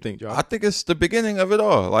here, do you think, Josh? I think it's the beginning of it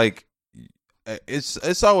all. Like,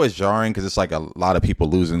 it's always jarring because it's like a lot of people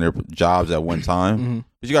losing their jobs at one time. Mm-hmm.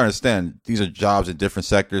 But you gotta understand, these are jobs in different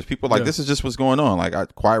sectors. People are like, this is just what's going on.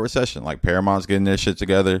 Like, quiet recession. Like, Paramount's getting their shit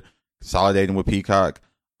together, consolidating with Peacock.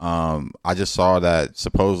 I just saw that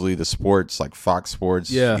supposedly the sports, like Fox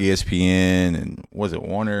Sports, ESPN, and was it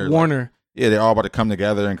Warner? Warner. Like, they're all about to come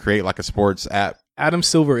together and create like a sports app. Adam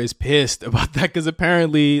Silver is pissed about that because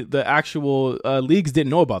apparently the actual leagues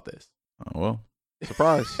didn't know about this. Oh, well.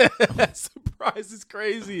 Surprise. Surprise is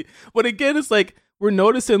crazy. But again, it's like we're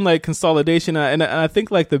noticing like consolidation, and I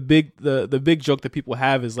think like the big joke that people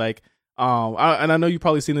have is like, and I know you've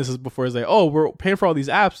probably seen this before, is like, oh, we're paying for all these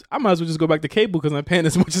apps, I might as well just go back to cable because I'm paying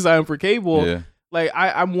as much as I am for cable. Yeah. Like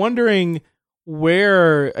I'm wondering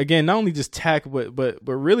where, again, not only just tech but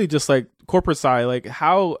really just like corporate side, like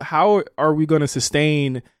how are we going to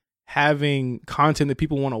sustain having content that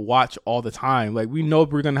people want to watch all the time? Like, we know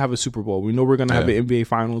we're going to have a Super Bowl. We know we're going to have the NBA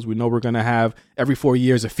Finals. We know we're going to have every 4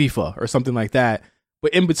 years a FIFA or something like that.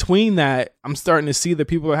 But in between that, I'm starting to see that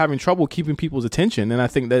people are having trouble keeping people's attention. And I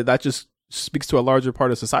think that just speaks to a larger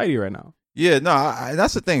part of society right now. Yeah, no,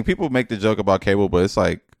 that's the thing. People make the joke about cable, but it's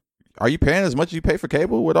like, are you paying as much as you pay for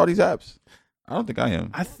cable with all these apps? I don't think I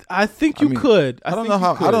am. I think you could. I don't know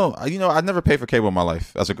how. I don't. I never paid for cable in my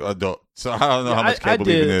life as an adult, so I don't know how much cable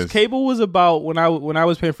even is. Cable was about when I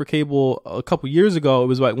was paying for cable a couple years ago. It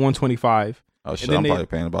was like $125. Oh shit! I'm probably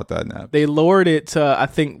paying about that now. They lowered it to, I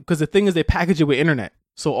think, because the thing is they package it with internet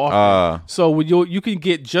so often. So you can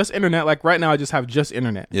get just internet. Like right now, I just have just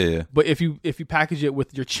internet. Yeah. But if you package it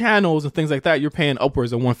with your channels and things like that, you're paying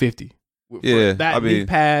upwards of $150. Yeah, that League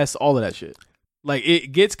Pass, all of that shit. Like,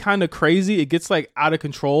 it gets kind of crazy. It gets like out of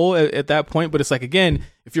control at that point. But it's like, again,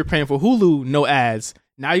 if you're paying for Hulu, no ads.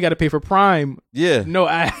 Now you got to pay for Prime. Yeah. No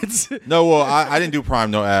ads. No, well, I didn't do Prime,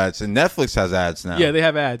 no ads. And Netflix has ads now. Yeah, they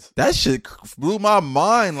have ads. That shit blew my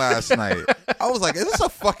mind last night. I was like, is this a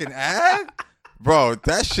fucking ad? Bro,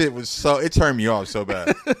 that shit was it turned me off so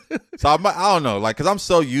bad. So I don't know. Like, because I'm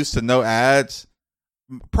so used to no ads.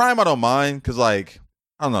 Prime, I don't mind. Because, like,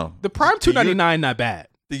 I don't know. The Prime $2.99, not bad.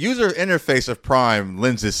 The user interface of Prime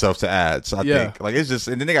lends itself to ads, I think. Like, it's just,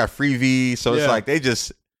 and then they got Freevee, so it's like,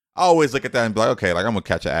 I always look at that and be like, okay, like, I'm gonna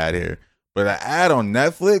catch an ad here. But an ad on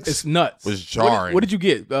Netflix, it's nuts. Was jarring. What did you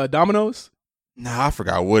get? Domino's? Nah, I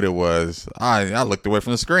forgot what it was. I looked away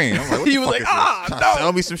from the screen. I'm like, what he was like, no.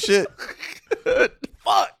 Tell me some shit.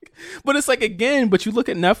 Fuck. But it's like, again, but you look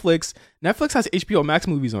at Netflix. Netflix has HBO Max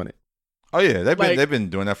movies on it. Oh yeah, they've been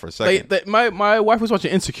doing that for a second. My wife was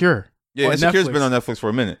watching Insecure. Yeah, Insecure's been on Netflix for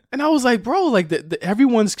a minute. And I was like, bro, like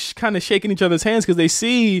everyone's kind of shaking each other's hands because they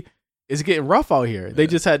see it's getting rough out here. Yeah. They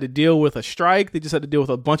just had to deal with a strike. They just had to deal with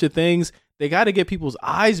a bunch of things. They got to get people's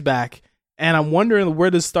eyes back. And I'm wondering where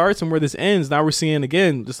this starts and where this ends. Now we're seeing,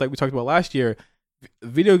 again, just like we talked about last year, the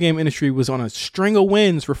video game industry was on a string of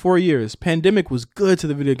wins for 4 years. Pandemic was good to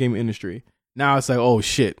the video game industry. Now it's like, oh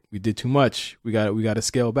shit, we did too much. We got to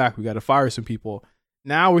scale back. We got to fire some people.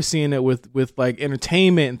 Now we're seeing it with like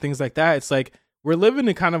entertainment and things like that. It's like we're living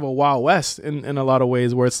in kind of a Wild West in a lot of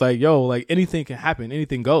ways where it's like, yo, like anything can happen.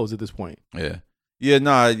 Anything goes at this point. Yeah. Yeah,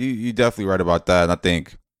 nah, you definitely right about that. And I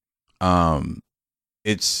think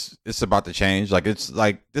it's about to change. Like, it's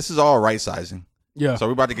like, this is all right sizing. Yeah. So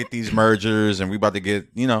we're about to get these mergers and we're about to get,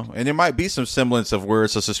 and there might be some semblance of where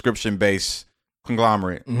it's a subscription based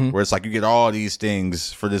conglomerate where it's like you get all these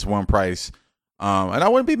things for this one price. And I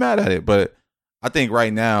wouldn't be mad at it, but I think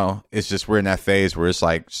right now it's just we're in that phase where it's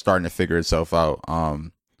like starting to figure itself out.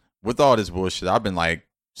 With all this bullshit, I've been like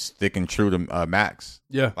sticking true to Max.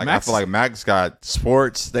 Yeah, like Max, I feel like Max got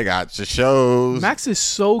sports, they got the shows. Max is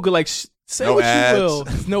so good. Like say no what ads. you will,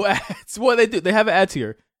 no ads. Well, they do. They have an ad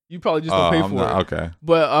tier. You probably just don't pay for it. Okay,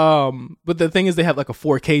 but the thing is, they have like a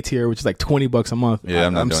 4K tier, which is like $20 a month. Yeah,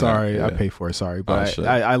 I'm sorry, yeah. I pay for it. Sorry, but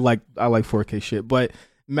I like 4K shit. But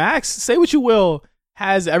Max, say what you will,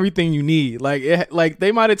 has everything you need. Like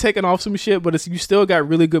they might have taken off some shit, but you still got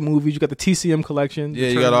really good movies. You got the TCM collection. Yeah,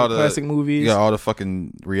 you got all the classic movies. You got all the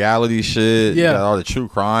fucking reality shit. Yeah, you got all the true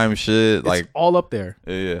crime shit. It's like all up there.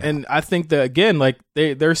 Yeah. And I think that again, like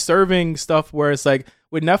they're serving stuff where it's like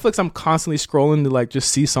with Netflix, I'm constantly scrolling to like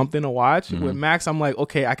just see something to watch. Mm-hmm. With Max, I'm like,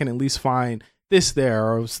 okay, I can at least find this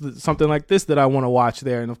there or something like this that I want to watch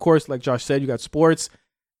there. And of course, like Josh said, you got sports.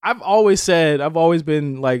 I've always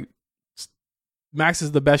been like, Max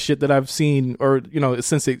is the best shit that I've seen, or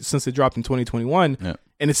since it dropped in 2021,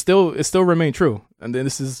 and it still remained true. And then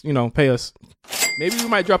this is pay us. Maybe we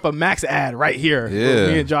might drop a Max ad right here. Yeah,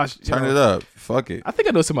 me and Josh turn it up. Fuck it. I think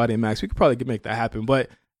I know somebody in Max. We could probably make that happen. But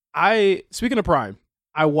speaking of Prime,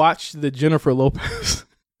 I watched the Jennifer Lopez.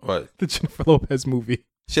 What? The Jennifer Lopez movie.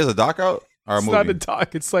 She has a doc out or a movie? It's not a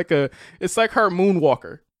doc. It's like her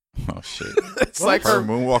Moonwalker. Oh shit! It's like her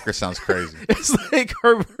Moonwalker sounds crazy. It's like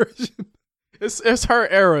her version. It's her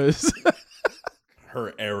eras.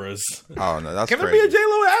 Her eras. Oh no, that's Can crazy. it be a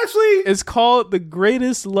J-Lo Ashley? It's called The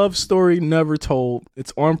Greatest Love Story Never Told.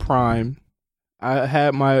 It's on Prime. I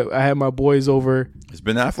had my boys over. Is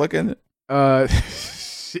Ben Affleck in it?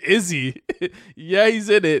 Is he? Yeah, he's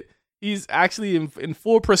in it. He's actually in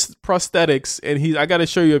full prosthetics, and I got to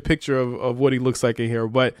show you a picture of what he looks like in here.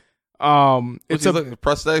 But it's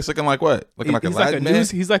prosthetics looking like what? Looking like a Latin man?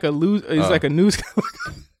 He's like a news. It's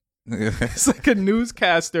like a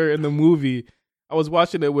newscaster in the movie. I was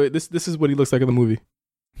watching it with this is what he looks like in the movie.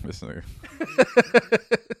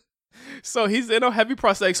 So he's in a heavy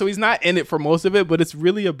prosthetic, so he's not in it for most of it, but it's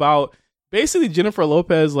really about basically Jennifer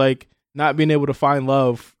Lopez like not being able to find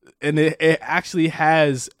love, and it actually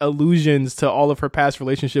has allusions to all of her past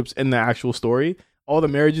relationships in the actual story, all the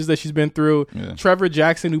marriages that she's been through. Yeah. Trevor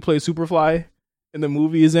Jackson, who plays Superfly in the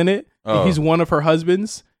movie, is in it. And he's one of her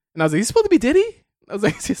husbands, and I was like, he's supposed to be Diddy? I was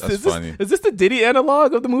like, is this the Diddy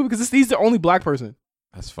analog of the movie? Because he's the only black person.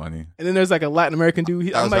 That's funny. And then there's like a Latin American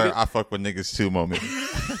dude. I fuck with niggas too moment.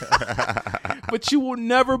 But you will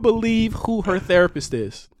never believe who her therapist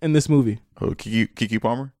is in this movie. Who, Kiki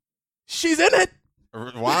Palmer? She's in it.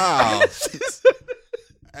 Wow.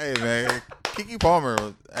 Hey man, Kiki Palmer.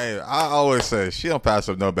 Hey, I always say she don't pass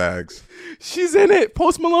up no bags. She's in it.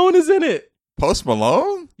 Post Malone is in it. Post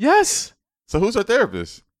Malone? Yes. So who's her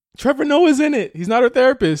therapist? Trevor Noah's in it. He's not her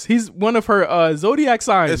therapist. He's one of her zodiac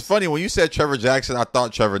signs. It's funny when you said Trevor Jackson, I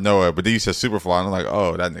thought Trevor Noah, but then you said Superfly, and I'm like,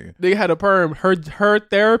 oh, that nigga. They had a perm. Her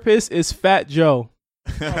therapist is Fat Joe.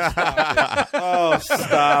 Oh,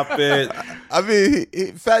 stop it. I mean,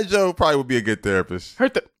 Fat Joe probably would be a good therapist.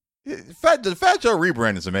 The Fat Joe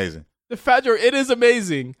rebrand is amazing. The Fat Joe, it is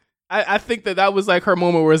amazing. I think that was like her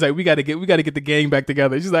moment where it's like we got to get the gang back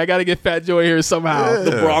together. She's like, I got to get Fat Joe in here somehow. Yeah.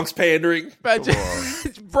 The Bronx pandering. Fat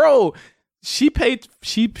Joe, bro. She paid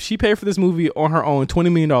for this movie on her own, $20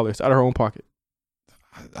 million out of her own pocket.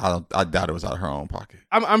 I doubt it was out of her own pocket.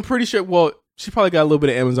 I'm pretty sure. Well, she probably got a little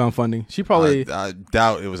bit of Amazon funding. She probably. I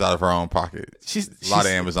doubt it was out of her own pocket. A lot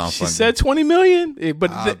of Amazon funding. She said $20 million,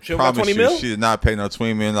 but she promise you, she did not pay no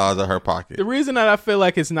 $20 million out of her pocket. The reason that I feel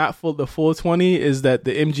like it's not the full 20 is that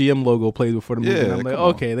the MGM logo played before the movie. Yeah, and I'm like,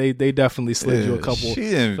 okay, they definitely slid you a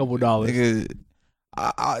couple dollars. Nigga,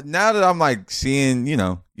 now that I'm like seeing, you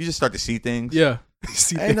just start to see things. Yeah.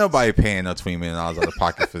 Ain't nobody paying no $20 million out of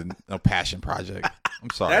pocket for no passion project.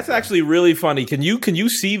 I'm sorry. That's actually really funny. Can you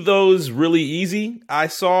see those really easy? I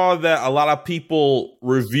saw that a lot of people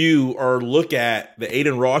review or look at the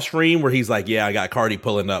Aiden Ross stream where he's like, yeah, I got Cardi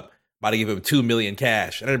pulling up, about to give him $2 million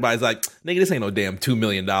cash. And everybody's like, nigga, this ain't no damn $2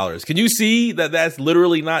 million. Can you see that that's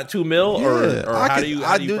literally not $2 million? Yeah, or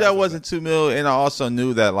I knew that wasn't $2 million, and I also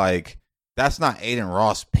knew that like that's not Aiden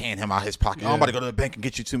Ross paying him out his pocket. Yeah. Oh, I'm about to go to the bank and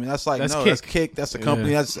get you $2 million. That's like that's Kick. That's a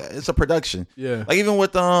company. Yeah. It's a production. Yeah. Like even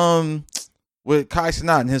with Kai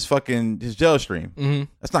Cenat and his jail stream. Mm-hmm.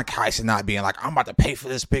 That's not Kai Cenat being like, I'm about to pay for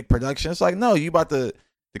this big production. It's like, no, you about to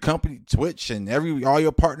the company Twitch and all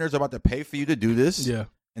your partners are about to pay for you to do this. Yeah.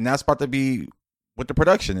 And that's about to be what the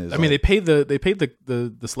production is. I mean, they paid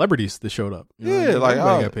the celebrities that showed up.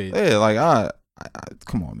 Got paid.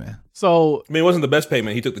 Come on, man. So I mean, it wasn't the best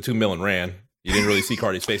payment. He took the $2 million and ran. You didn't really see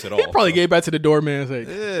Cardi's face at all. He probably gave back to the doorman and say,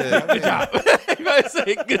 good job. He might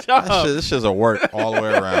say, good job. This shit's a work all the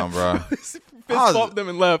way around, bro. fist bumped them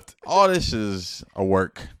and left. All this is a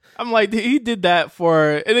work. I'm like, he did that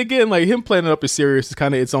for, and again, like him playing it up as serious is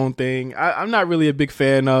kind of its own thing. I'm not really a big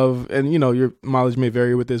fan of, and you know, your mileage may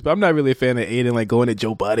vary with this, but I'm not really a fan of Aiden like going at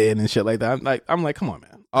Joe Budden and shit like that. I'm like, come on,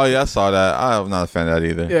 man. Oh yeah, I saw that. I'm not a fan of that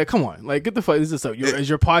either. Yeah, come on, like get the fuck. Is this is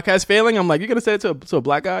your podcast failing? I'm like, you're gonna say it to a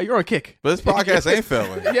black guy? You're on kick. But this podcast ain't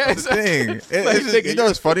failing. Yeah, it's the thing. You know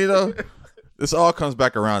what's funny though? This all comes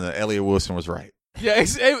back around that Elliot Wilson was right. Yeah,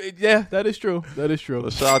 yeah, that is true. That is true. So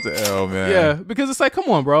shout out to L, man. Yeah, because it's like, come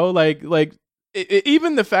on, bro. Like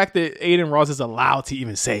even the fact that Aiden Ross is allowed to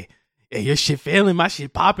even say, "Hey, your shit failing, my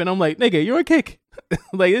shit popping." I'm like, nigga, you're a kick.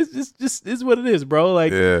 Like it's just is what it is, bro.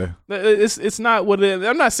 Like, yeah, it's not what it is.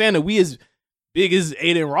 I'm not saying that we as big as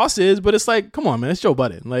Aiden Ross is, but it's like, come on, man, it's Joe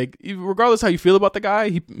Budden. Like, regardless how you feel about the guy,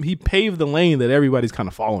 he paved the lane that everybody's kind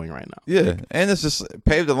of following right now. Yeah, and it's just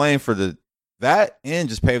paved the lane for that and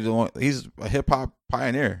just paved the lane. He's a hip hop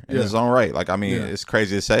pioneer in his own right. Like, I mean, it's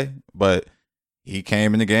crazy to say, but he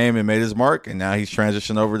came in the game and made his mark, and now he's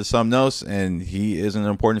transitioned over to something else, and he is an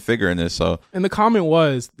important figure in this. So, and the comment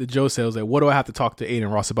was that Joe said, was like, "What do I have to talk to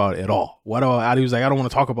Aiden Ross about at all? What do I?" He was like, "I don't want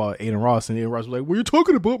to talk about Aiden Ross," and Aiden Ross was like, "Well, you're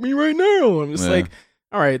talking about me right now." I'm just like,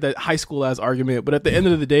 all right, that high school ass argument, but at the end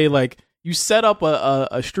of the day, like, you set up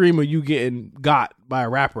a stream of you getting got by a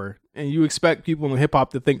rapper, and you expect people in hip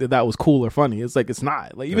hop to think that was cool or funny. It's like, it's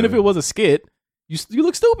not. Like, even if it was a skit, you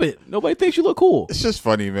look stupid. Nobody thinks you look cool. It's just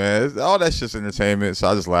funny, man. All that's just entertainment. So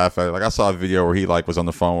I just laugh at it. Like, I saw a video where he like was on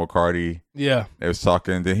the phone with Cardi. Yeah, they was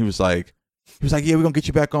talking. Then he was like, "Yeah, we're gonna get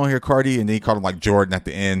you back on here, Cardi." And then he called him like Jordan at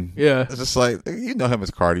the end. Yeah, it's just like, you know him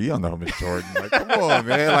as Cardi. You don't know him as Jordan. Like, come on,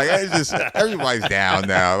 man. Like, it's just everybody's down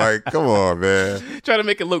now. Like, come on, man. Trying to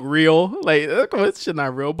make it look real. Like, come on, this shit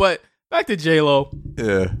not real. But back to J-Lo.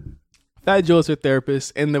 Yeah. Fat Joe's her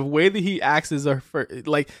therapist, and the way that he acts is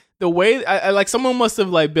like the way I like someone must have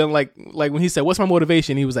like been like when he said, "What's my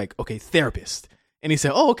motivation?" He was like, "Okay, therapist," and he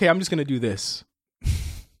said, "Oh, okay, I'm just gonna do this."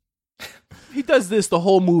 He does this the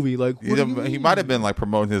whole movie. Like, he might have been like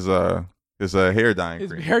promoting his hair dyeing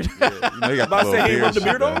cream. Hair yeah, you know, he got the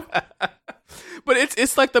beard off. But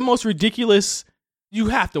it's like the most ridiculous. You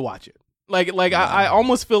have to watch it. Like I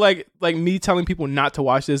almost feel like me telling people not to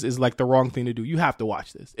watch this is like the wrong thing to do. You have to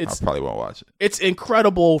watch this. I probably won't watch it. It's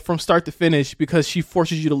incredible from start to finish because she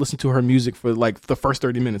forces you to listen to her music for like the first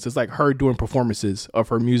 30 minutes. It's like her doing performances of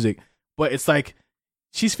her music, but it's like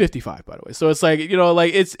she's 55, by the way. So it's like, you know,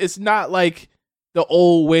 like it's not like the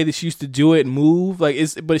old way that she used to do it and move. Like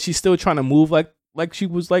but she's still trying to move like she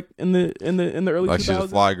was like in the early 2000s. Like she's a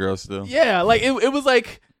fly girl still. Yeah, like it was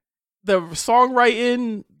like the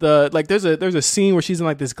songwriting, there's a scene where she's in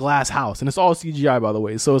like this glass house and it's all CGI, by the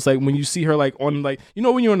way. So it's like when you see her like on like, you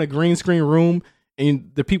know, when you're in a green screen room and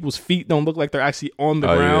the people's feet don't look like they're actually on the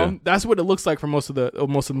ground. Yeah. That's what it looks like for most of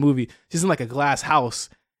the movie. She's in like a glass house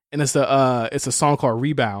and it's a song called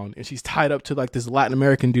Rebound and she's tied up to like this Latin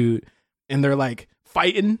American dude and they're like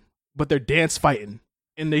fighting, but they're dance fighting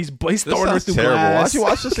and he's throwing her through terrible. glass. Why'd you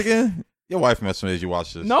watch this again? Your wife messed with me as you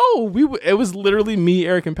watched this. No, it was literally me,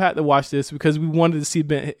 Eric, and Pat that watched this because we wanted to see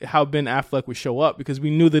how Ben Affleck would show up because we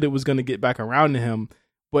knew that it was going to get back around to him.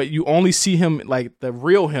 But you only see him, like the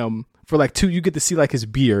real him, for like you get to see like his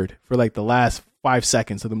beard for like the last 5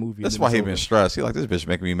 seconds of the movie. That's why he been stressed. He like, this bitch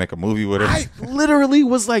making me make a movie with her. I literally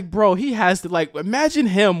was like, bro, he has to like, imagine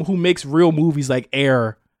him who makes real movies like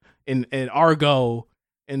Air and Argo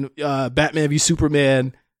and Batman v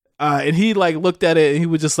Superman. And he like looked at it and he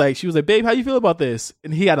was just like, she was like, "Babe, how you feel about this?"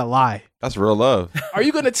 And he had to lie. That's real love. Are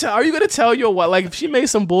you gonna tell your wife, like, if she made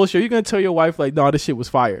some bullshit, are you gonna tell your wife like, "No, this shit was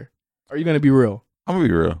fire"? Are you gonna be real? I'm gonna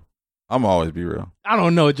be real. I'm always be real. I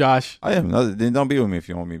don't know, Josh. I am. Then don't be with me if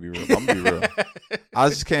you want me to be real. I'm gonna be real. I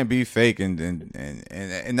just can't be fake, and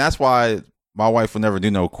that's why my wife will never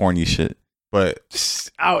do no corny shit. But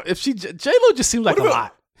if she J-Lo just seems like a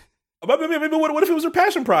lot. What if it was her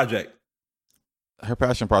passion project? Her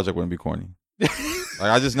passion project wouldn't be corny.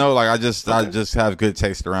 Like I just know, like I just have good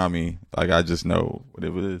taste around me. Like I just know what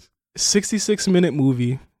it is. 66-minute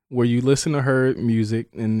movie where you listen to her music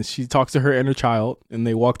and she talks to her inner child and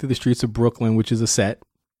they walk through the streets of Brooklyn, which is a set,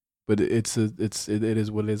 but it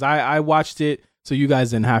is what it is. I watched it so you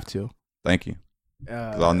guys didn't have to. Thank you.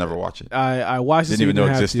 Because I'll never watch it. I watched it. Didn't even know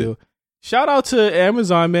it existed. Shout out to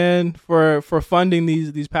Amazon, man, for funding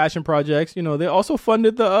these passion projects. You know, they also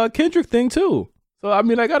funded the Kendrick thing too. So I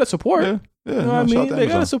mean, I gotta support. Yeah, you know what I mean? They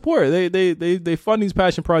gotta support. They fund these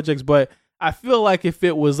passion projects, but I feel like if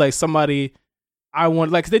it was like somebody I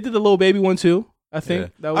want, like, 'cause they did the Lil Baby one too. I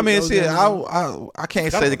think. Yeah. I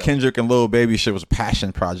can't say the Kendrick and Lil Baby shit was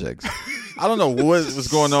passion projects. I don't know what was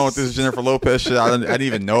going on with this Jennifer Lopez shit. I didn't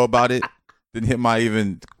even know about it. Didn't hit my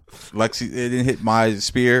even Lexi, it didn't hit my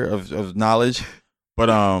sphere of knowledge. But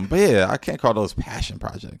yeah, I can't call those passion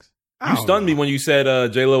projects. You stunned me when you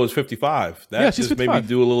said J-Lo was 55. That she's just 55. made me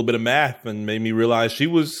do a little bit of math and made me realize she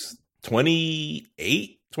was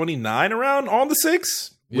 28, 29 around on the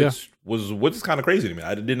 6, which is kind of crazy to me.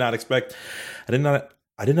 I did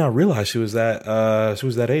not realize she was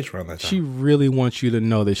that age around that time. She really wants you to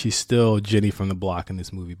know that she's still Jenny from the block in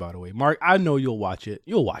this movie, by the way. Mark, I know you'll watch it.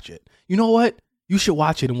 You'll watch it. You know what? You should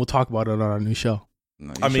watch it and we'll talk about it on our new show.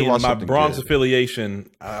 No, I mean, my Bronx affiliation,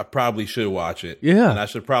 I probably should watch it. Yeah. And I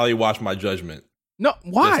should probably watch My Judgment. No,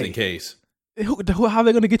 why? Just in case. How are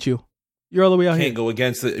they going to get you? You're all the way out here. Can't go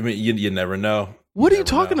against it. I mean, you never know. What are you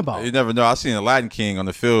talking about? You never know. I seen Aladdin King on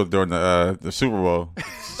the field during the Super Bowl.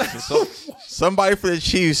 Somebody for the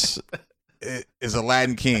Chiefs is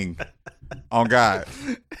Aladdin King on God.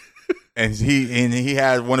 And he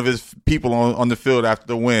had one of his people on the field after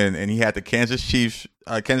the win, and he had the Kansas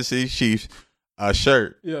City Chiefs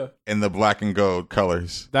shirt in the black and gold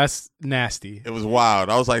colors. That's nasty. It was wild.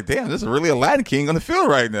 I was like, damn, this is really Aladdin King on the field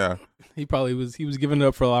right now. He was giving it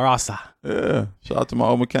up for La Raza. Yeah. Shout out to my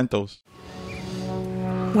Oma Kentos.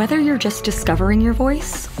 Whether you're just discovering your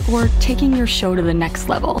voice or taking your show to the next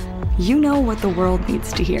level, you know what the world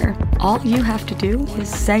needs to hear. All you have to do is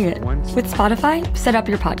say it. With Spotify, set up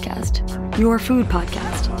your podcast. Your food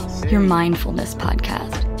podcast. Your mindfulness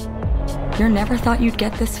podcast. Your never thought you'd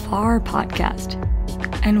get this far podcast.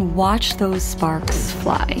 And watch those sparks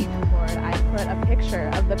fly. I put a picture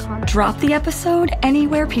of the comment. Drop the episode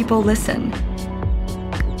anywhere people listen.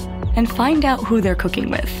 And find out who they're cooking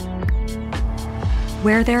with.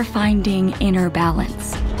 Where they're finding inner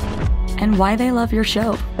balance. And why they love your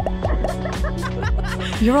show.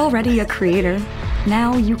 You're already a creator.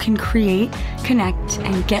 Now you can create, connect,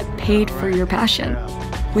 and get paid for your passion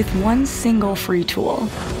with one single free tool.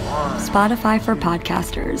 Spotify for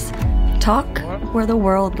podcasters. Talk where the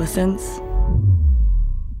world listens.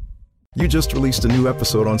 You just released a new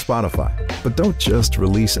episode on Spotify, but don't just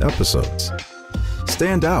release episodes.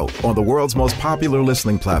 Stand out on the world's most popular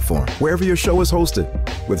listening platform, wherever your show is hosted,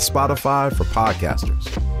 with Spotify for podcasters.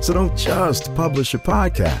 So don't just publish your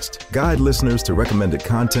podcast. Guide listeners to recommended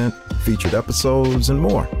content, featured episodes, and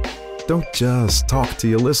more. Don't just talk to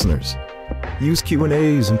your listeners. Use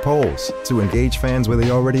Q&As and polls to engage fans where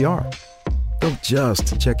they already are. Don't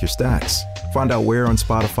just check your stats. Find out where on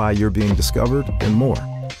Spotify you're being discovered and more.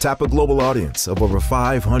 Tap a global audience of over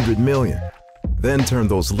 500 million. Then turn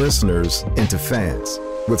those listeners into fans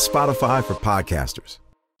with Spotify for podcasters.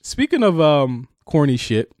 Speaking of corny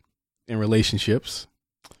shit in relationships,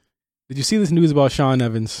 did you see this news about Sean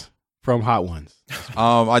Evans from Hot Ones?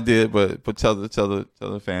 I did, but tell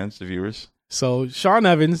the fans, the viewers. So Sean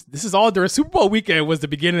Evans, this is all during Super Bowl weekend, was the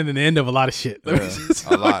beginning and the end of a lot of shit.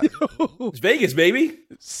 A lot. It's Vegas, baby.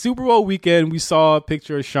 Super Bowl weekend, we saw a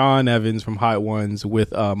picture of Sean Evans from Hot Ones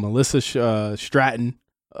with Melissa Stratton,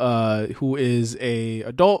 who is a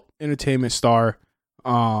adult entertainment star,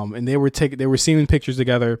 and they were seeing pictures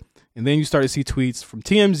together, and then you start to see tweets from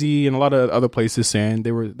TMZ and a lot of other places saying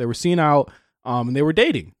they were seen out, and they were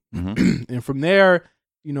dating, and from there,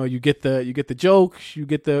 you know, you get the jokes, you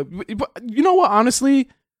know what? Honestly,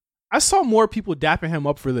 I saw more people dapping him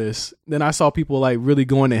up for this than I saw people like really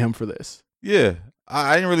going at him for this. Yeah.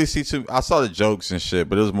 I didn't really see I saw the jokes and shit,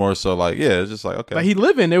 but it was more so like, yeah, it's just like, okay. Like he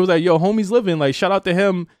living. It was like, yo, homie's living. Like, shout out to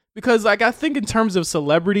him. Because like, I think in terms of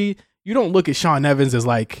celebrity, you don't look at Sean Evans as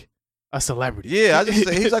like a celebrity. Yeah,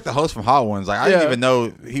 he's like the host from Hot Ones. Like, I didn't even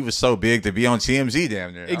know he was so big to be on TMZ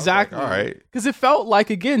damn near. Exactly. Like, all right. Because it felt like,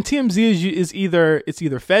 again, TMZ is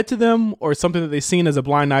either fed to them or something that they've seen as a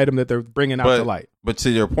blind item that they're bringing out to light. But to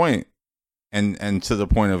your point, and to the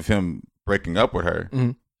point of him breaking up with her,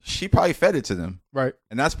 she probably fed it to them. Right.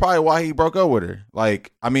 And that's probably why he broke up with her.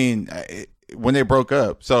 Like, I mean, when they broke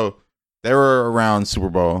up, so they were around Super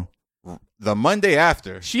Bowl. The Monday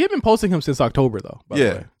after. She had been posting him since October, though. By the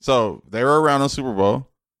way. So they were around on Super Bowl.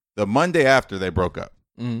 The Monday after, they broke up.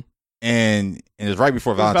 And it was right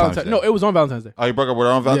before Valentine's Day. No, it was on Valentine's Day. Oh, he broke up with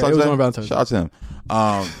her on Valentine's Day? It was on Valentine's Day. Shout out to him.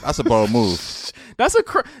 That's a bold move. That's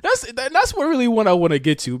what really what I want to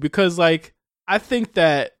get to, because like I think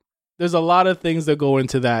that there's a lot of things that go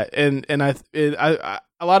into that, and I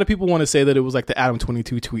a lot of people want to say that it was like the Adam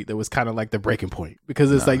 22 tweet that was kind of like the breaking point,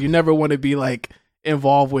 because it's like you never want to be like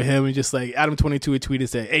involved with him and just like Adam 22 would tweet and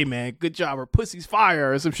say, "Hey man, good job," or "Pussy's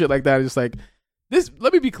fire," or some shit like that. It's just like this.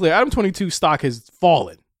 Let me be clear: Adam 22 stock has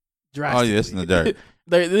fallen drastically. Oh yeah, it's in the dirt.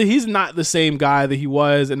 He's not the same guy that he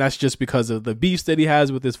was, and that's just because of the beefs that he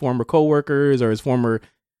has with his former coworkers or his former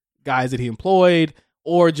guys that he employed,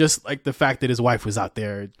 or just like the fact that his wife was out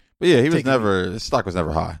there. But yeah, his stock was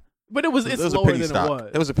never high. But it's a lower penny than stock. it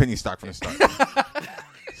was. It was a penny stock from the start.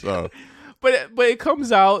 So, but it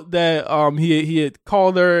comes out that he had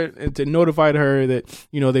called her and to notified her that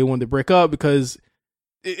they wanted to break up because,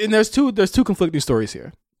 and there's two conflicting stories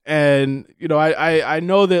here, and I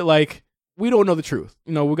know that like we don't know the truth.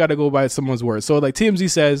 We got to go by someone's word. So like TMZ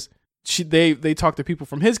says they talked to people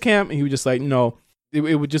from his camp, and he was just like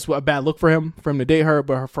it was just a bad look for him to date her.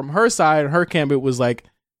 But from her side, her camp, it was like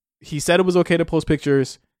he said it was okay to post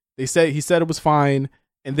pictures. He said it was fine.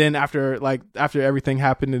 And then after everything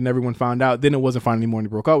happened and everyone found out, then it wasn't fine anymore and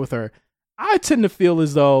he broke up with her. I tend to feel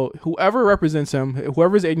as though whoever represents him,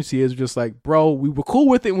 whoever his agency is, just like, bro, we were cool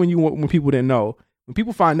with it when people didn't know. When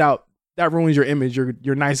people find out, that ruins your image,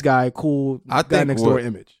 your nice guy, cool guy next door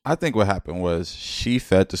image. I think what happened was she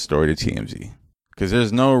fed the story to TMZ. Because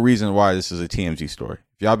there's no reason why this is a TMZ story.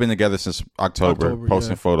 If y'all been together since October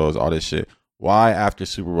posting photos, all this shit, why after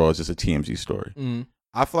Super Bowl is this a TMZ story? Mm.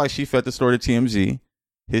 I feel like she fed the story to TMZ.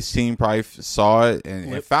 His team probably saw it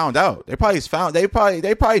and found out. They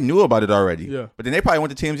probably knew about it already. Yeah. But then they probably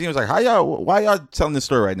went to TMZ and was like, why y'all telling this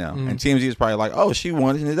story right now? And TMZ is probably like, oh, she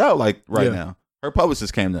wanted it out like now. Her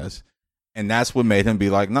publicist came to us. And that's what made him be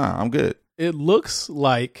like, nah, I'm good. It looks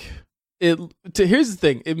like here's the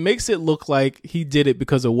thing. It makes it look like he did it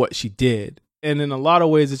because of what she did. And in a lot of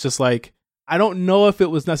ways, it's just like, I don't know if it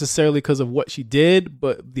was necessarily because of what she did,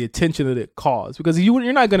 but the attention that it caused. Because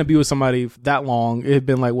you're not going to be with somebody that long. It had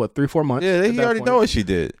been like, what, 3-4 months? Yeah, he already know what she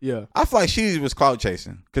did. Yeah. I feel like she was clout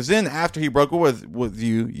chasing. Because then after he broke up with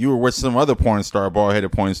you were with some other porn star,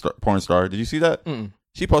 bald-headed porn star. Did you see that? Mm-mm.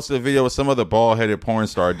 She posted a video with some other bald-headed porn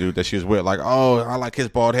star dude that she was with. Like, oh, I like his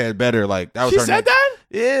bald head better. Like, that was she her said name. That?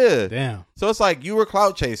 Yeah. Damn. So it's like you were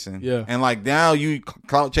clout chasing. Yeah. And like now you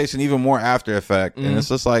clout chasing even more after effect. And it's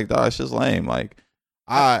just like, dog, it's just lame. Like,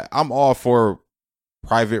 I'm all for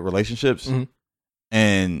private relationships. Mm-hmm.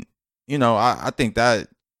 And, I think that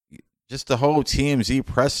just the whole TMZ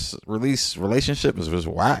press release relationship was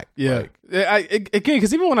whack. Yeah. Again,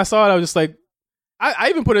 because even when I saw it, I was just like, I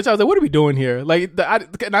even put it I was like, what are we doing here? Like,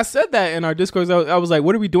 and I said that in our discourse. I was like,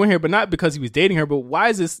 what are we doing here? But not because he was dating her, but why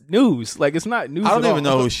is this news? Like, it's not news. I don't even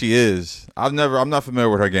know who she is. I'm not familiar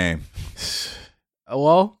with her game.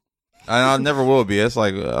 Well, I never will be. It's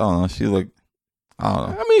like, I don't know. She looked, I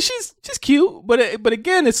don't know. I mean, she's cute, but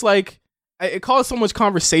again, it's like it caused so much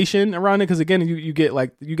conversation around it because again, you get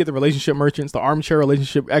the relationship merchants, the armchair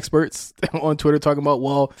relationship experts on Twitter talking about,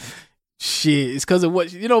 well, shit, it's because of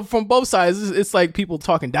what from both sides. It's like people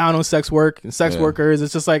talking down on sex work and sex workers.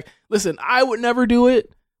 It's just like, listen, I would never do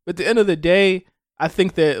it, but at the end of the day, I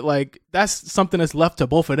think that like that's something that's left to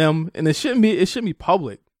both of them, and it shouldn't be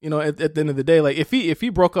public. At the end of the day, like if he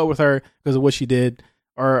broke up with her because of what she did,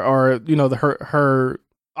 or her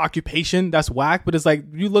occupation, that's whack. But it's like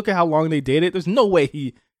you look at how long they dated. There's no way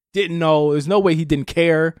he didn't know. There's no way he didn't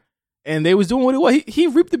care. And they was doing what it was. He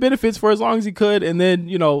reaped the benefits for as long as he could, and then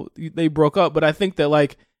they broke up. But I think that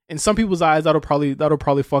like in some people's eyes, that'll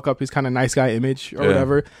probably fuck up his kind of nice guy image or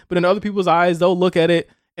whatever. But in other people's eyes, they'll look at it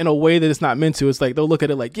in a way that it's not meant to. It's like they'll look at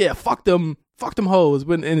it like, yeah, fuck them hoes.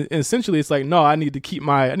 But and essentially, it's like, no, I need to keep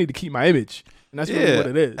my image, and that's really what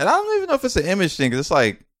it is. And I don't even know if it's an image thing, because it's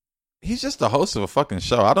like, he's just the host of a fucking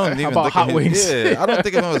show. I don't even think Hot Wings. I don't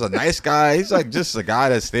think of him as a nice guy. He's like just a guy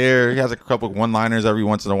that's there. He has a couple one-liners every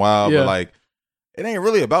once in a while, but like it ain't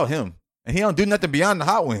really about him. And he don't do nothing beyond the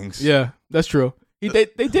Hot Wings. Yeah, that's true. They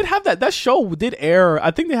did have that show did air. I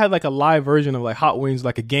think they had like a live version of like Hot Wings,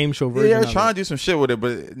 like a game show version. Yeah, they're trying to do some shit with it,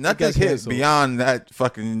 but nothing hit beyond that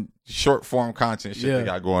fucking short form content shit they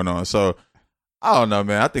got going on. So I don't know,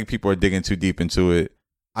 man. I think people are digging too deep into it.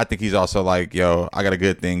 I think he's also like, yo, I got a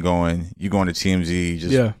good thing going. You going to TMZ,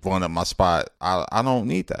 just blowing up my spot. I don't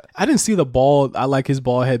need that. I didn't see the bald. I like his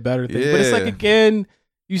bald head better thing. But it's like, again,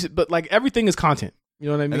 but like everything is content. You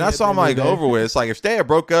know what I mean? And that's all I'm like over with. It's like if they had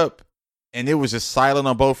broke up and it was just silent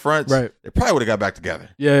on both fronts, right, they probably would have got back together.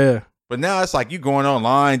 Yeah. But now it's like you going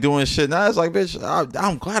online doing shit. Now it's like, bitch,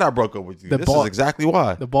 I'm glad I broke up with you. This is exactly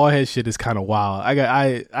why. The bald head shit is kind of wild.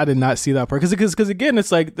 I did not see that part because again,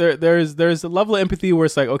 it's like there's a level of empathy where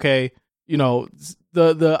it's like, okay,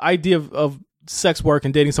 the idea of sex work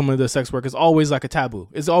and dating someone that does sex work is always like a taboo.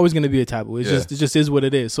 It's always going to be a taboo. It just is what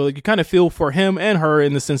it is. So like, you kind of feel for him and her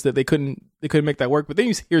in the sense that they couldn't make that work. But then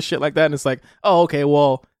you hear shit like that and it's like, oh, okay,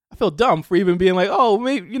 well, I feel dumb for even being like, oh,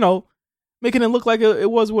 maybe making it look like it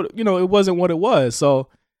was what it wasn't what it was. So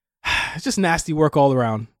it's just nasty work all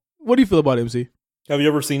around. What do you feel about it, MC? Have you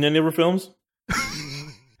ever seen any of her films?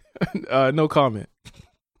 No comment.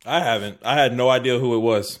 I haven't. I had no idea who it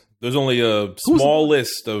was. There's only a small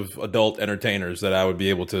list of adult entertainers that I would be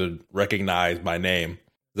able to recognize by name. Is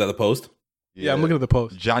that the Post? Yeah, I'm looking at the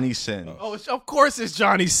post. Johnny Sins. Oh, of course it's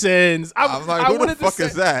Johnny Sins. I'm like, who the fuck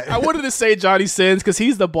is that? I wanted to say Johnny Sins because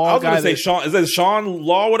he's the bald guy. I was going to say Sean. Is that Sean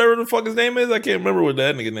Law, whatever the fuck his name is? I can't remember what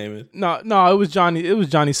that nigga name is. No, it was Johnny. It was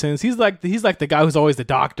Johnny Sins. He's like the guy who's always the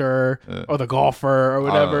doctor or the golfer or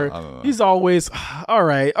whatever. I don't know. He's always all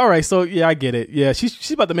right. So yeah, I get it. Yeah,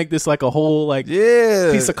 she's about to make this like a whole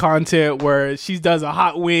piece of content where she does a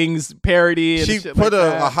Hot Wings parody. And she shit put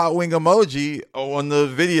like a hot wing emoji on the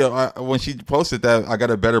video when she posted that I got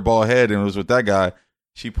a better ball head and it was with that guy.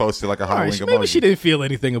 She posted like a hot wing emoji. Maybe she didn't feel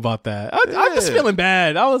anything about that. I'm just feeling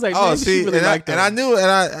bad. I was like, she really liked it. And I knew,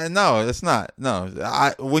 no, it's not. No,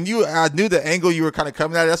 I knew the angle you were kind of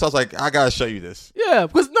coming at it. That's why I was like, I gotta show you this. Yeah,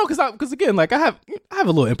 because again, like I have a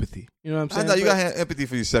little empathy. You know what I'm saying? I know you got empathy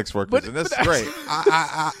for these sex workers, and that's great.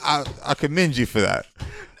 I commend you for that.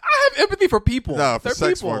 I have empathy for people. No, for They're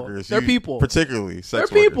sex people. workers, They're people. Particularly sex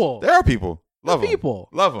They're workers. people. There are people. Love them. People.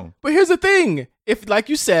 Love them. But here's the thing: if, like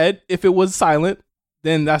you said, if it was silent,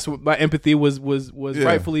 then that's what my empathy was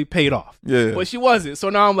rightfully paid off. Yeah. But she wasn't.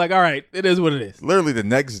 So now I'm like, all right, it is what it is. Literally the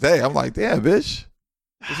next day, I'm like, damn, bitch.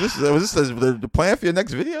 Was this the plan for your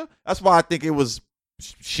next video? That's why I think it was.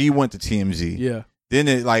 She went to TMZ. Yeah.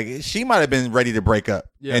 Then she might have been ready to break up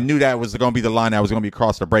and knew that was going to be the line that was going to be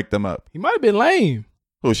crossed to break them up. He might have been lame.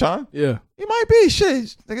 Who, Sean? Yeah. He might be.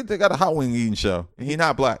 Shit. They got a hot wing eating show. And he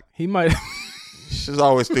not black. He might. She's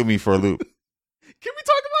always threw me for a loop. Can we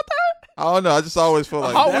talk about that? I don't know. I just always feel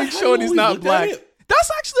like hot wings show and he's not black.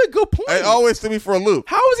 That's actually a good point. It always threw me for a loop.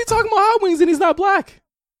 How is he talking about hot wings and he's not black?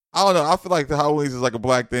 I don't know. I feel like the hot wings is like a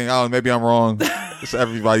black thing. I don't know. Maybe I'm wrong. It's an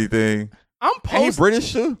everybody thing. Ain't he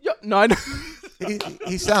British too? No, I know.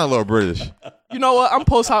 He sounded a little British. You know what? I'm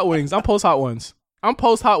post hot wings. I'm post hot ones.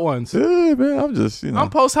 Yeah, man. I'm just, I'm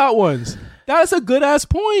post hot ones. That's a good ass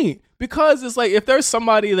point. Because it's like, if there's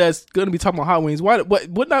somebody that's going to be talking about hot wings,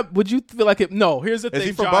 would you feel like it? No, here's the thing. Is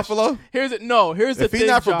he from Josh. Buffalo? Here's the thing. If he's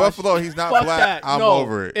not from Josh. Buffalo, he's not Fuck black. that. I'm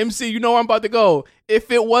over it. MC, you know where I'm about to go. If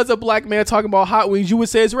it was a black man talking about hot wings, you would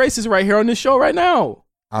say it's racist right here on this show right now.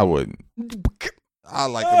 I wouldn't. I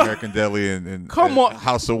like American Deli and Come on.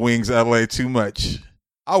 House of Wings LA too much.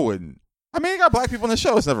 I wouldn't. I mean, you got black people on the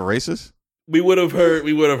show. It's never racist. We would have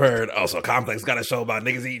heard. Oh, so Complex got a show about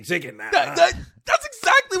niggas eating chicken now. That's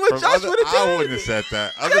exactly what Josh would have done. I wouldn't have said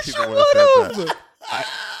that. Other people would have said that.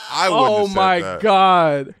 I wouldn't have said that. Oh my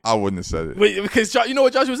God. I wouldn't have said it. Wait, because you know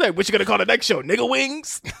what Josh would say? What you gonna call the next show? Nigga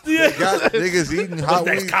wings? They got niggas eating hot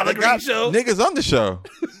wings. Collard green show? Niggas on the show.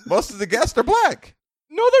 Most of the guests are black.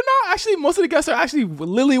 No, they're not. Actually, most of the guests are actually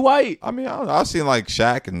lily white. I mean, I don't know. I've seen like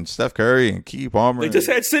Shaq and Steph Curry and Key Palmer. They just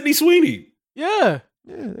had Sydney Sweeney. Yeah.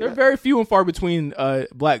 They're very few and far between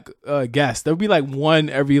black guests. There'll be like one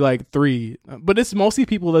every like 3, but it's mostly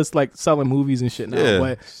people that's like selling movies and shit now. Yeah,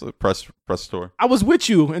 but it's a press store. I was with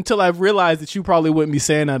you until I realized that you probably wouldn't be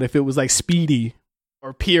saying that if it was like Speedy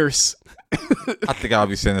or Pierce. I think I'll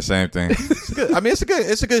be saying the same thing. It's good. I mean,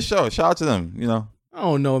 it's a good show. Shout out to them. You know. I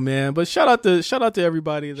don't know, man, but shout out to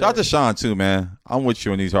everybody. Shout out to Sean too, man. I'm with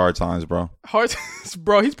you in these hard times, bro.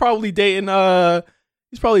 Bro. He's probably dating fucking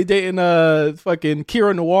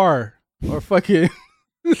Kira Noir or fucking.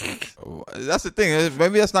 That's the thing.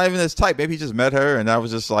 Maybe that's not even his type. Maybe he just met her and that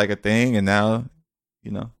was just like a thing, and now,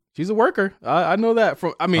 you know, she's a worker. I know that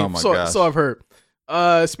from. I mean, so I've heard.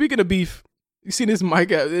 Speaking of beef, you seen this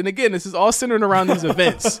Mike? And again, this is all centered around these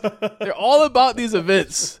events. They're all about these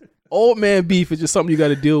events. Old man beef is just something you got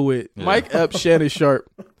to deal with. Yeah. Mike Epps, Shannon Sharp.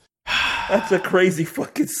 That's a crazy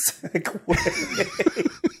fucking segue.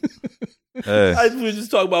 Hey. I was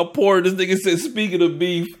just talking about porn. This nigga said, speaking of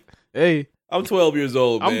beef. Hey. I'm 12 years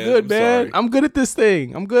old, man. I'm good, man. Sorry. I'm good at this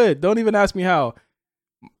thing. I'm good. Don't even ask me how.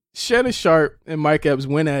 Shannon Sharp and Mike Epps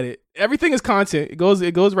went at it. Everything is content. It goes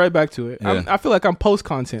right back to it. Yeah. I feel like I'm post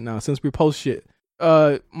content now since we post shit.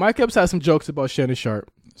 Mike Epps had some jokes about Shannon Sharp.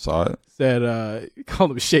 Saw it. Said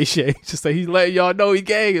called him Shay Shay. Just like he's letting y'all know he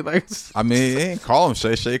gay. Like, I mean, he ain't call him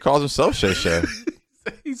Shay Shay. He calls himself Shay Shay.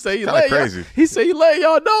 He said he crazy. He said he let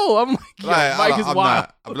y'all know. I'm like, Mike is wild.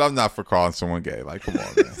 I'm not for calling someone gay. Like, come on,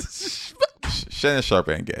 man. Shannon Sharp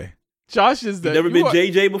ain't gay. Josh is never been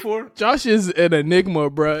JJ before? Josh is an enigma,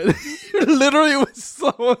 bro. Literally with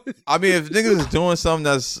someone. I mean, if niggas is doing something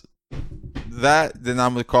that's that, then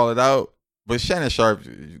I'm gonna call it out. But Shannon Sharp,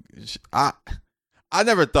 I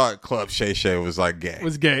never thought Club Shay Shay was like gay.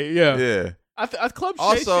 Was gay, yeah. Yeah. Club Shay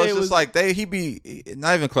also, Shay it's just was like he be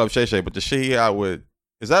not even Club Shay Shay, but the shit he out with.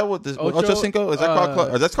 Is that what this Ocho Cinco? Is that called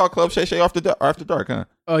Club? Or that's called Club Shay Shay After Dark, huh?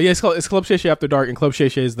 Oh yeah, it's Club Shay Shay After Dark, and Club Shay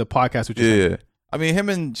Shay is the podcast. Which yeah. I mean, him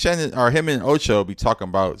and Ocho be talking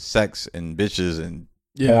about sex and bitches and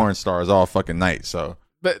porn stars all fucking night. So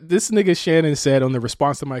But this nigga Shannon said on the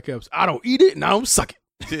response to Mike Epps, I don't eat it and I don't suck it.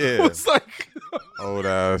 Yeah. It's like old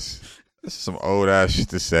ass. This is some old ass shit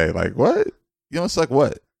to say. Like, what? You don't suck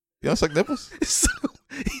what? You don't suck nipples?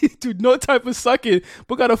 Dude, no type of sucking,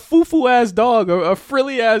 but got a foo-foo ass dog, or a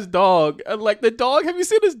frilly ass dog. And like the dog, have you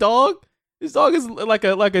seen this dog? This dog is like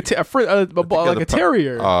a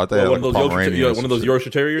terrier. Oh, I thought one of those Yorkshire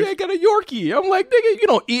Terriers. Yeah, got a Yorkie. I'm like, nigga, you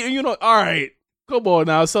don't eat. You know, all right, come on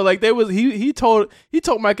now. So like, he told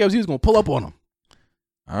Mike Epps he was gonna pull up on him.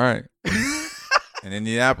 All right. In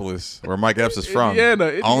Indianapolis, where Mike Epps is from,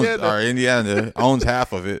 Indiana owns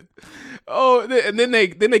half of it. Oh, and then they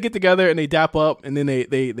get together and they dap up and then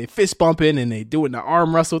they fist bumping and they doing the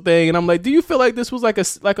arm wrestle thing. And I'm like, do you feel like this was like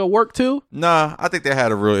a work too? Nah, I think they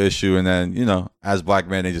had a real issue, and then as black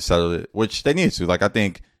men they just settled it, which they needed to. Like I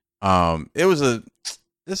think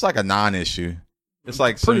it's like a non-issue. It's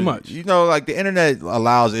like pretty much, like the internet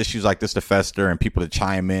allows issues like this to fester and people to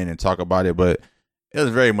chime in and talk about it, but it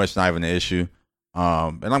was very much not even an issue.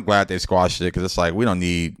 And I'm glad they squashed it because it's like we don't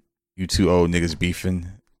need you two old niggas beefing.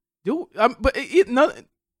 Dude, but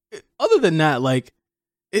other than that, like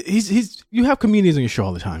you have comedians on your show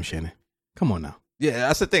all the time, Shannon. Come on now. Yeah,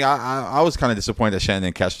 that's the thing. I was kind of disappointed that Shannon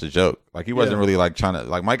didn't catch the joke. Like he wasn't really like trying to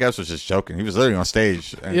like Mike Epps was just joking. He was literally on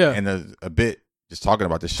stage and a bit just talking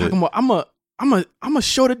about this shit. I'm a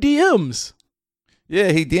show the DMs.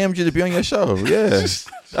 Yeah, he DM'd you to be on your show. Yeah,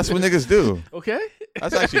 that's what niggas do. Okay,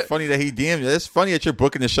 that's actually funny that he DM'd you. It's funny that you're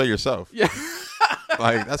booking the show yourself. Yeah.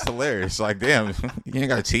 Like that's hilarious. Like damn, you ain't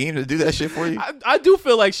got a team to do that shit for you. I do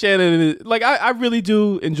feel like Shannon is like I really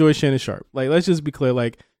do enjoy Shannon Sharp. Like let's just be clear.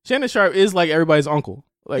 Like Shannon Sharp is like everybody's uncle.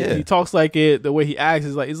 Like he talks like it. The way he acts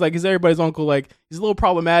is like he's everybody's uncle. Like he's a little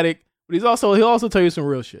problematic, but he'll also tell you some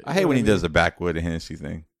real shit. I hate when he does the backwood and Hennessy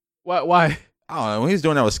thing. Why? I don't know. When he was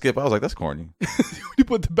doing that with Skip, I was like, that's corny. He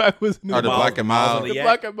put the backwoods in the black and mild. The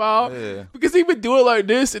black and mild. Yeah. Because he would do it like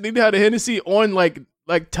this and then he had a Hennessy on like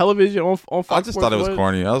television on Fox. I just thought it was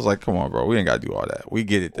corny. I was like, come on, bro. We ain't got to do all that. We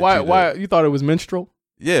get it. Why? You thought it was minstrel?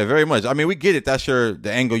 Yeah, very much. I mean, we get it. That's the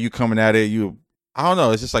angle you coming at it. I don't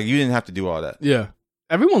know. It's just like you didn't have to do all that. Yeah.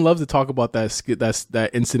 Everyone loves to talk about that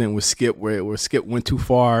incident with Skip where Skip went too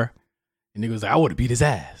far. And nigga was like, I would have beat his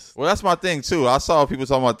ass. Well, that's my thing, too. I saw people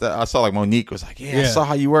talking about that. I saw, like, Monique was like, I saw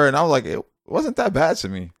how you were. And I was like, it wasn't that bad to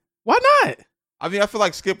me. Why not? I mean, I feel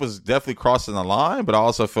like Skip was definitely crossing the line, but I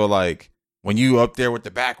also feel like when you up there with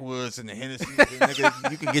the backwoods and the Hennessy,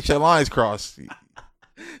 nigga, you can get your lines crossed.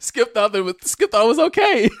 Skip thought it was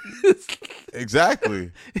okay.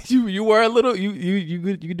 Exactly. You were a little, you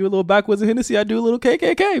could do a little backwoods and Hennessy. I do a little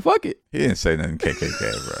KKK. Fuck it. He didn't say nothing KKK,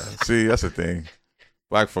 bro. See, that's the thing.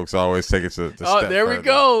 Black folks always take it to the step there further. We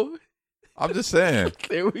go. I'm just saying.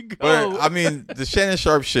 There we go. But, I mean, the Shannon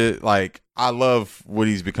Sharp shit, like, I love what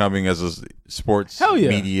he's becoming as a sports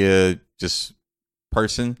media just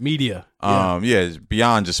person. Media. It's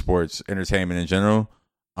beyond just sports, entertainment in general.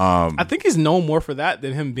 I think he's known more for that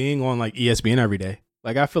than him being on, like, ESPN every day.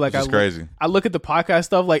 Like, I feel like crazy. I look at the podcast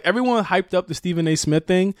stuff, like, everyone hyped up the Stephen A. Smith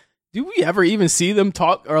thing. Do we ever even see them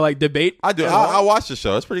talk or, like, debate? I do. I watch the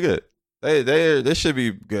show. It's pretty good. They should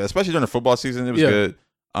be good, especially during the football season. It was good.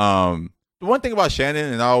 The one thing about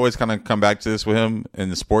Shannon, and I always kind of come back to this with him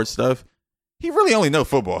and the sports stuff, he really only know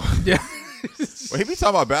football. Yeah. When he be talking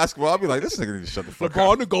about basketball, I'll be like, this nigga need to shut the fuck up.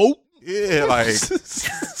 LeBron the GOAT. Yeah, like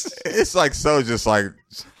it's like so just like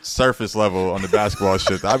surface level on the basketball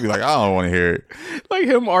shit. I'd be like, I don't want to hear it. Like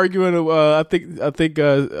him arguing. I think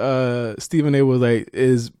Stephen A. was like,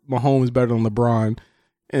 is Mahomes better than LeBron?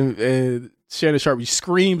 And Shannon Sharp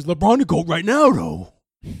screams, LeBron the GOAT right now, though.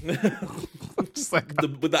 Just like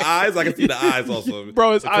with the eyes, I can see the eyes also.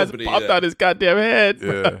 Bro, his eyes popped out his goddamn head.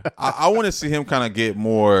 Yeah, I want to see him kind of get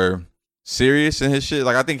more serious in his shit.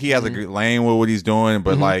 Like, I think he has a good lane with what he's doing,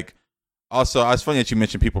 but like, also, it's funny that you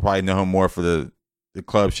mentioned people probably know him more for the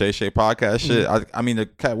Club Shay Shay podcast shit. I mean, the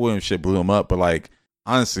Cat Williams shit blew him up, but like,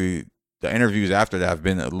 honestly, the interviews after that have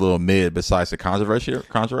been a little mid. Besides the controversy.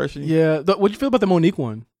 Yeah, what'd you feel about the Monique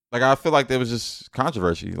one? Like, I feel like there was just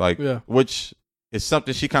controversy, like, which is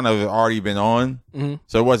something she kind of already been on,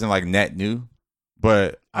 so it wasn't like net new.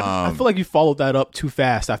 But I feel like you followed that up too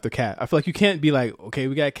fast after Cat. I feel like you can't be like, okay,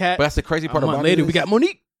 we got Cat. But that's the crazy part about it. Later, we got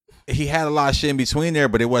Monique. He had a lot of shit in between there,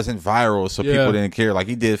 but it wasn't viral, so people didn't care. Like,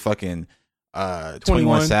 he did fucking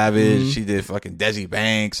 21 Savage. He did fucking Desi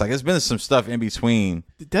Banks. Like, there's been some stuff in between.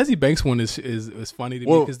 The Desi Banks one is funny to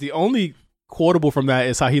me because the only quotable from that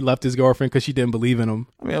is how he left his girlfriend because she didn't believe in him.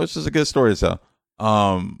 I mean, it was just a good story to tell.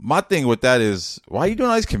 My thing with that is, why are you doing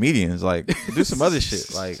all these comedians? Like, do some other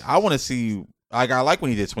shit. Like, I want to see. Like, I like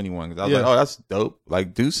when he did 21 because I was like, oh, that's dope.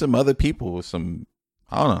 Like, do some other people with some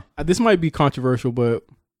I don't know. This might be controversial, but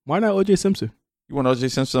why not O.J. Simpson? You want O.J.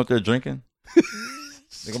 Simpson up there drinking?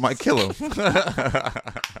 Nigga might kill him.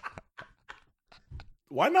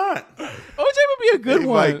 Why not? OJ would be a good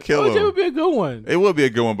one. OJ would be a good one. It would be a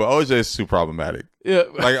good one, but OJ is too problematic. Yeah,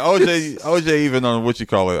 like OJ even on what you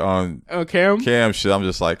call it on Cam shit. I'm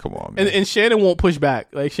just like, come on, man. And Shannon won't push back.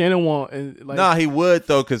 Like Shannon won't. And like, nah, he would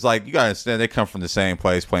though, because like you gotta understand, they come from the same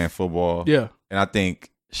place playing football. Yeah, and I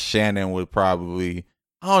think Shannon would probably,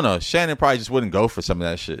 I don't know, Shannon probably just wouldn't go for some of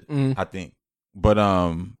that shit. I think, but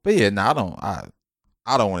yeah, no,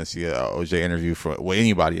 I don't want to see an OJ interview with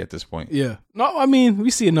anybody at this point. Yeah. No, I mean,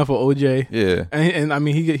 we see enough of OJ. Yeah. And I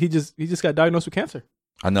mean, he just got diagnosed with cancer.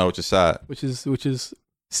 I know, which is sad. Which is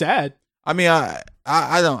sad. I mean,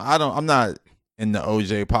 I'm not in the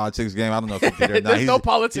OJ politics game. I don't know if he did it or not. There's no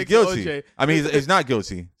politics he's guilty. OJ. I mean, he's not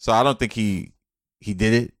guilty. So I don't think he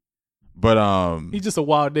did it. But he's just a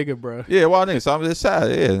wild nigga, bro. Yeah, wild nigga. So I'm just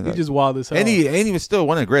sad. Yeah. He's just wild as hell. And he was still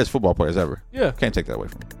one of the greatest football players ever. Yeah. Can't take that away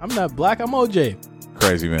from him. I'm not black, I'm OJ.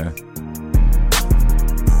 Crazy, man.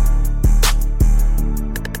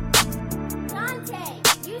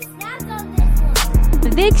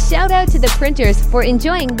 Big shout out to the printers for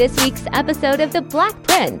enjoying this week's episode of the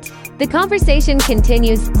BlkPrint. The conversation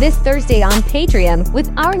continues this Thursday on Patreon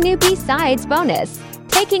with our new B-Sides bonus,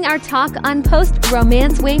 taking our talk on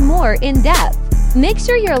post-romance way more in depth. Make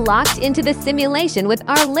sure you're locked into the simulation with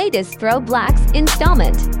our latest Throw Blacks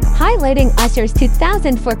installment, highlighting Usher's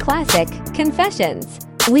 2004 classic, Confessions.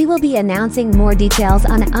 We will be announcing more details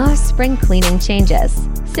on our spring cleaning changes,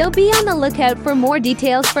 so be on the lookout for more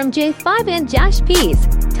details from J5 and Josh Pease.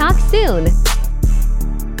 Talk soon!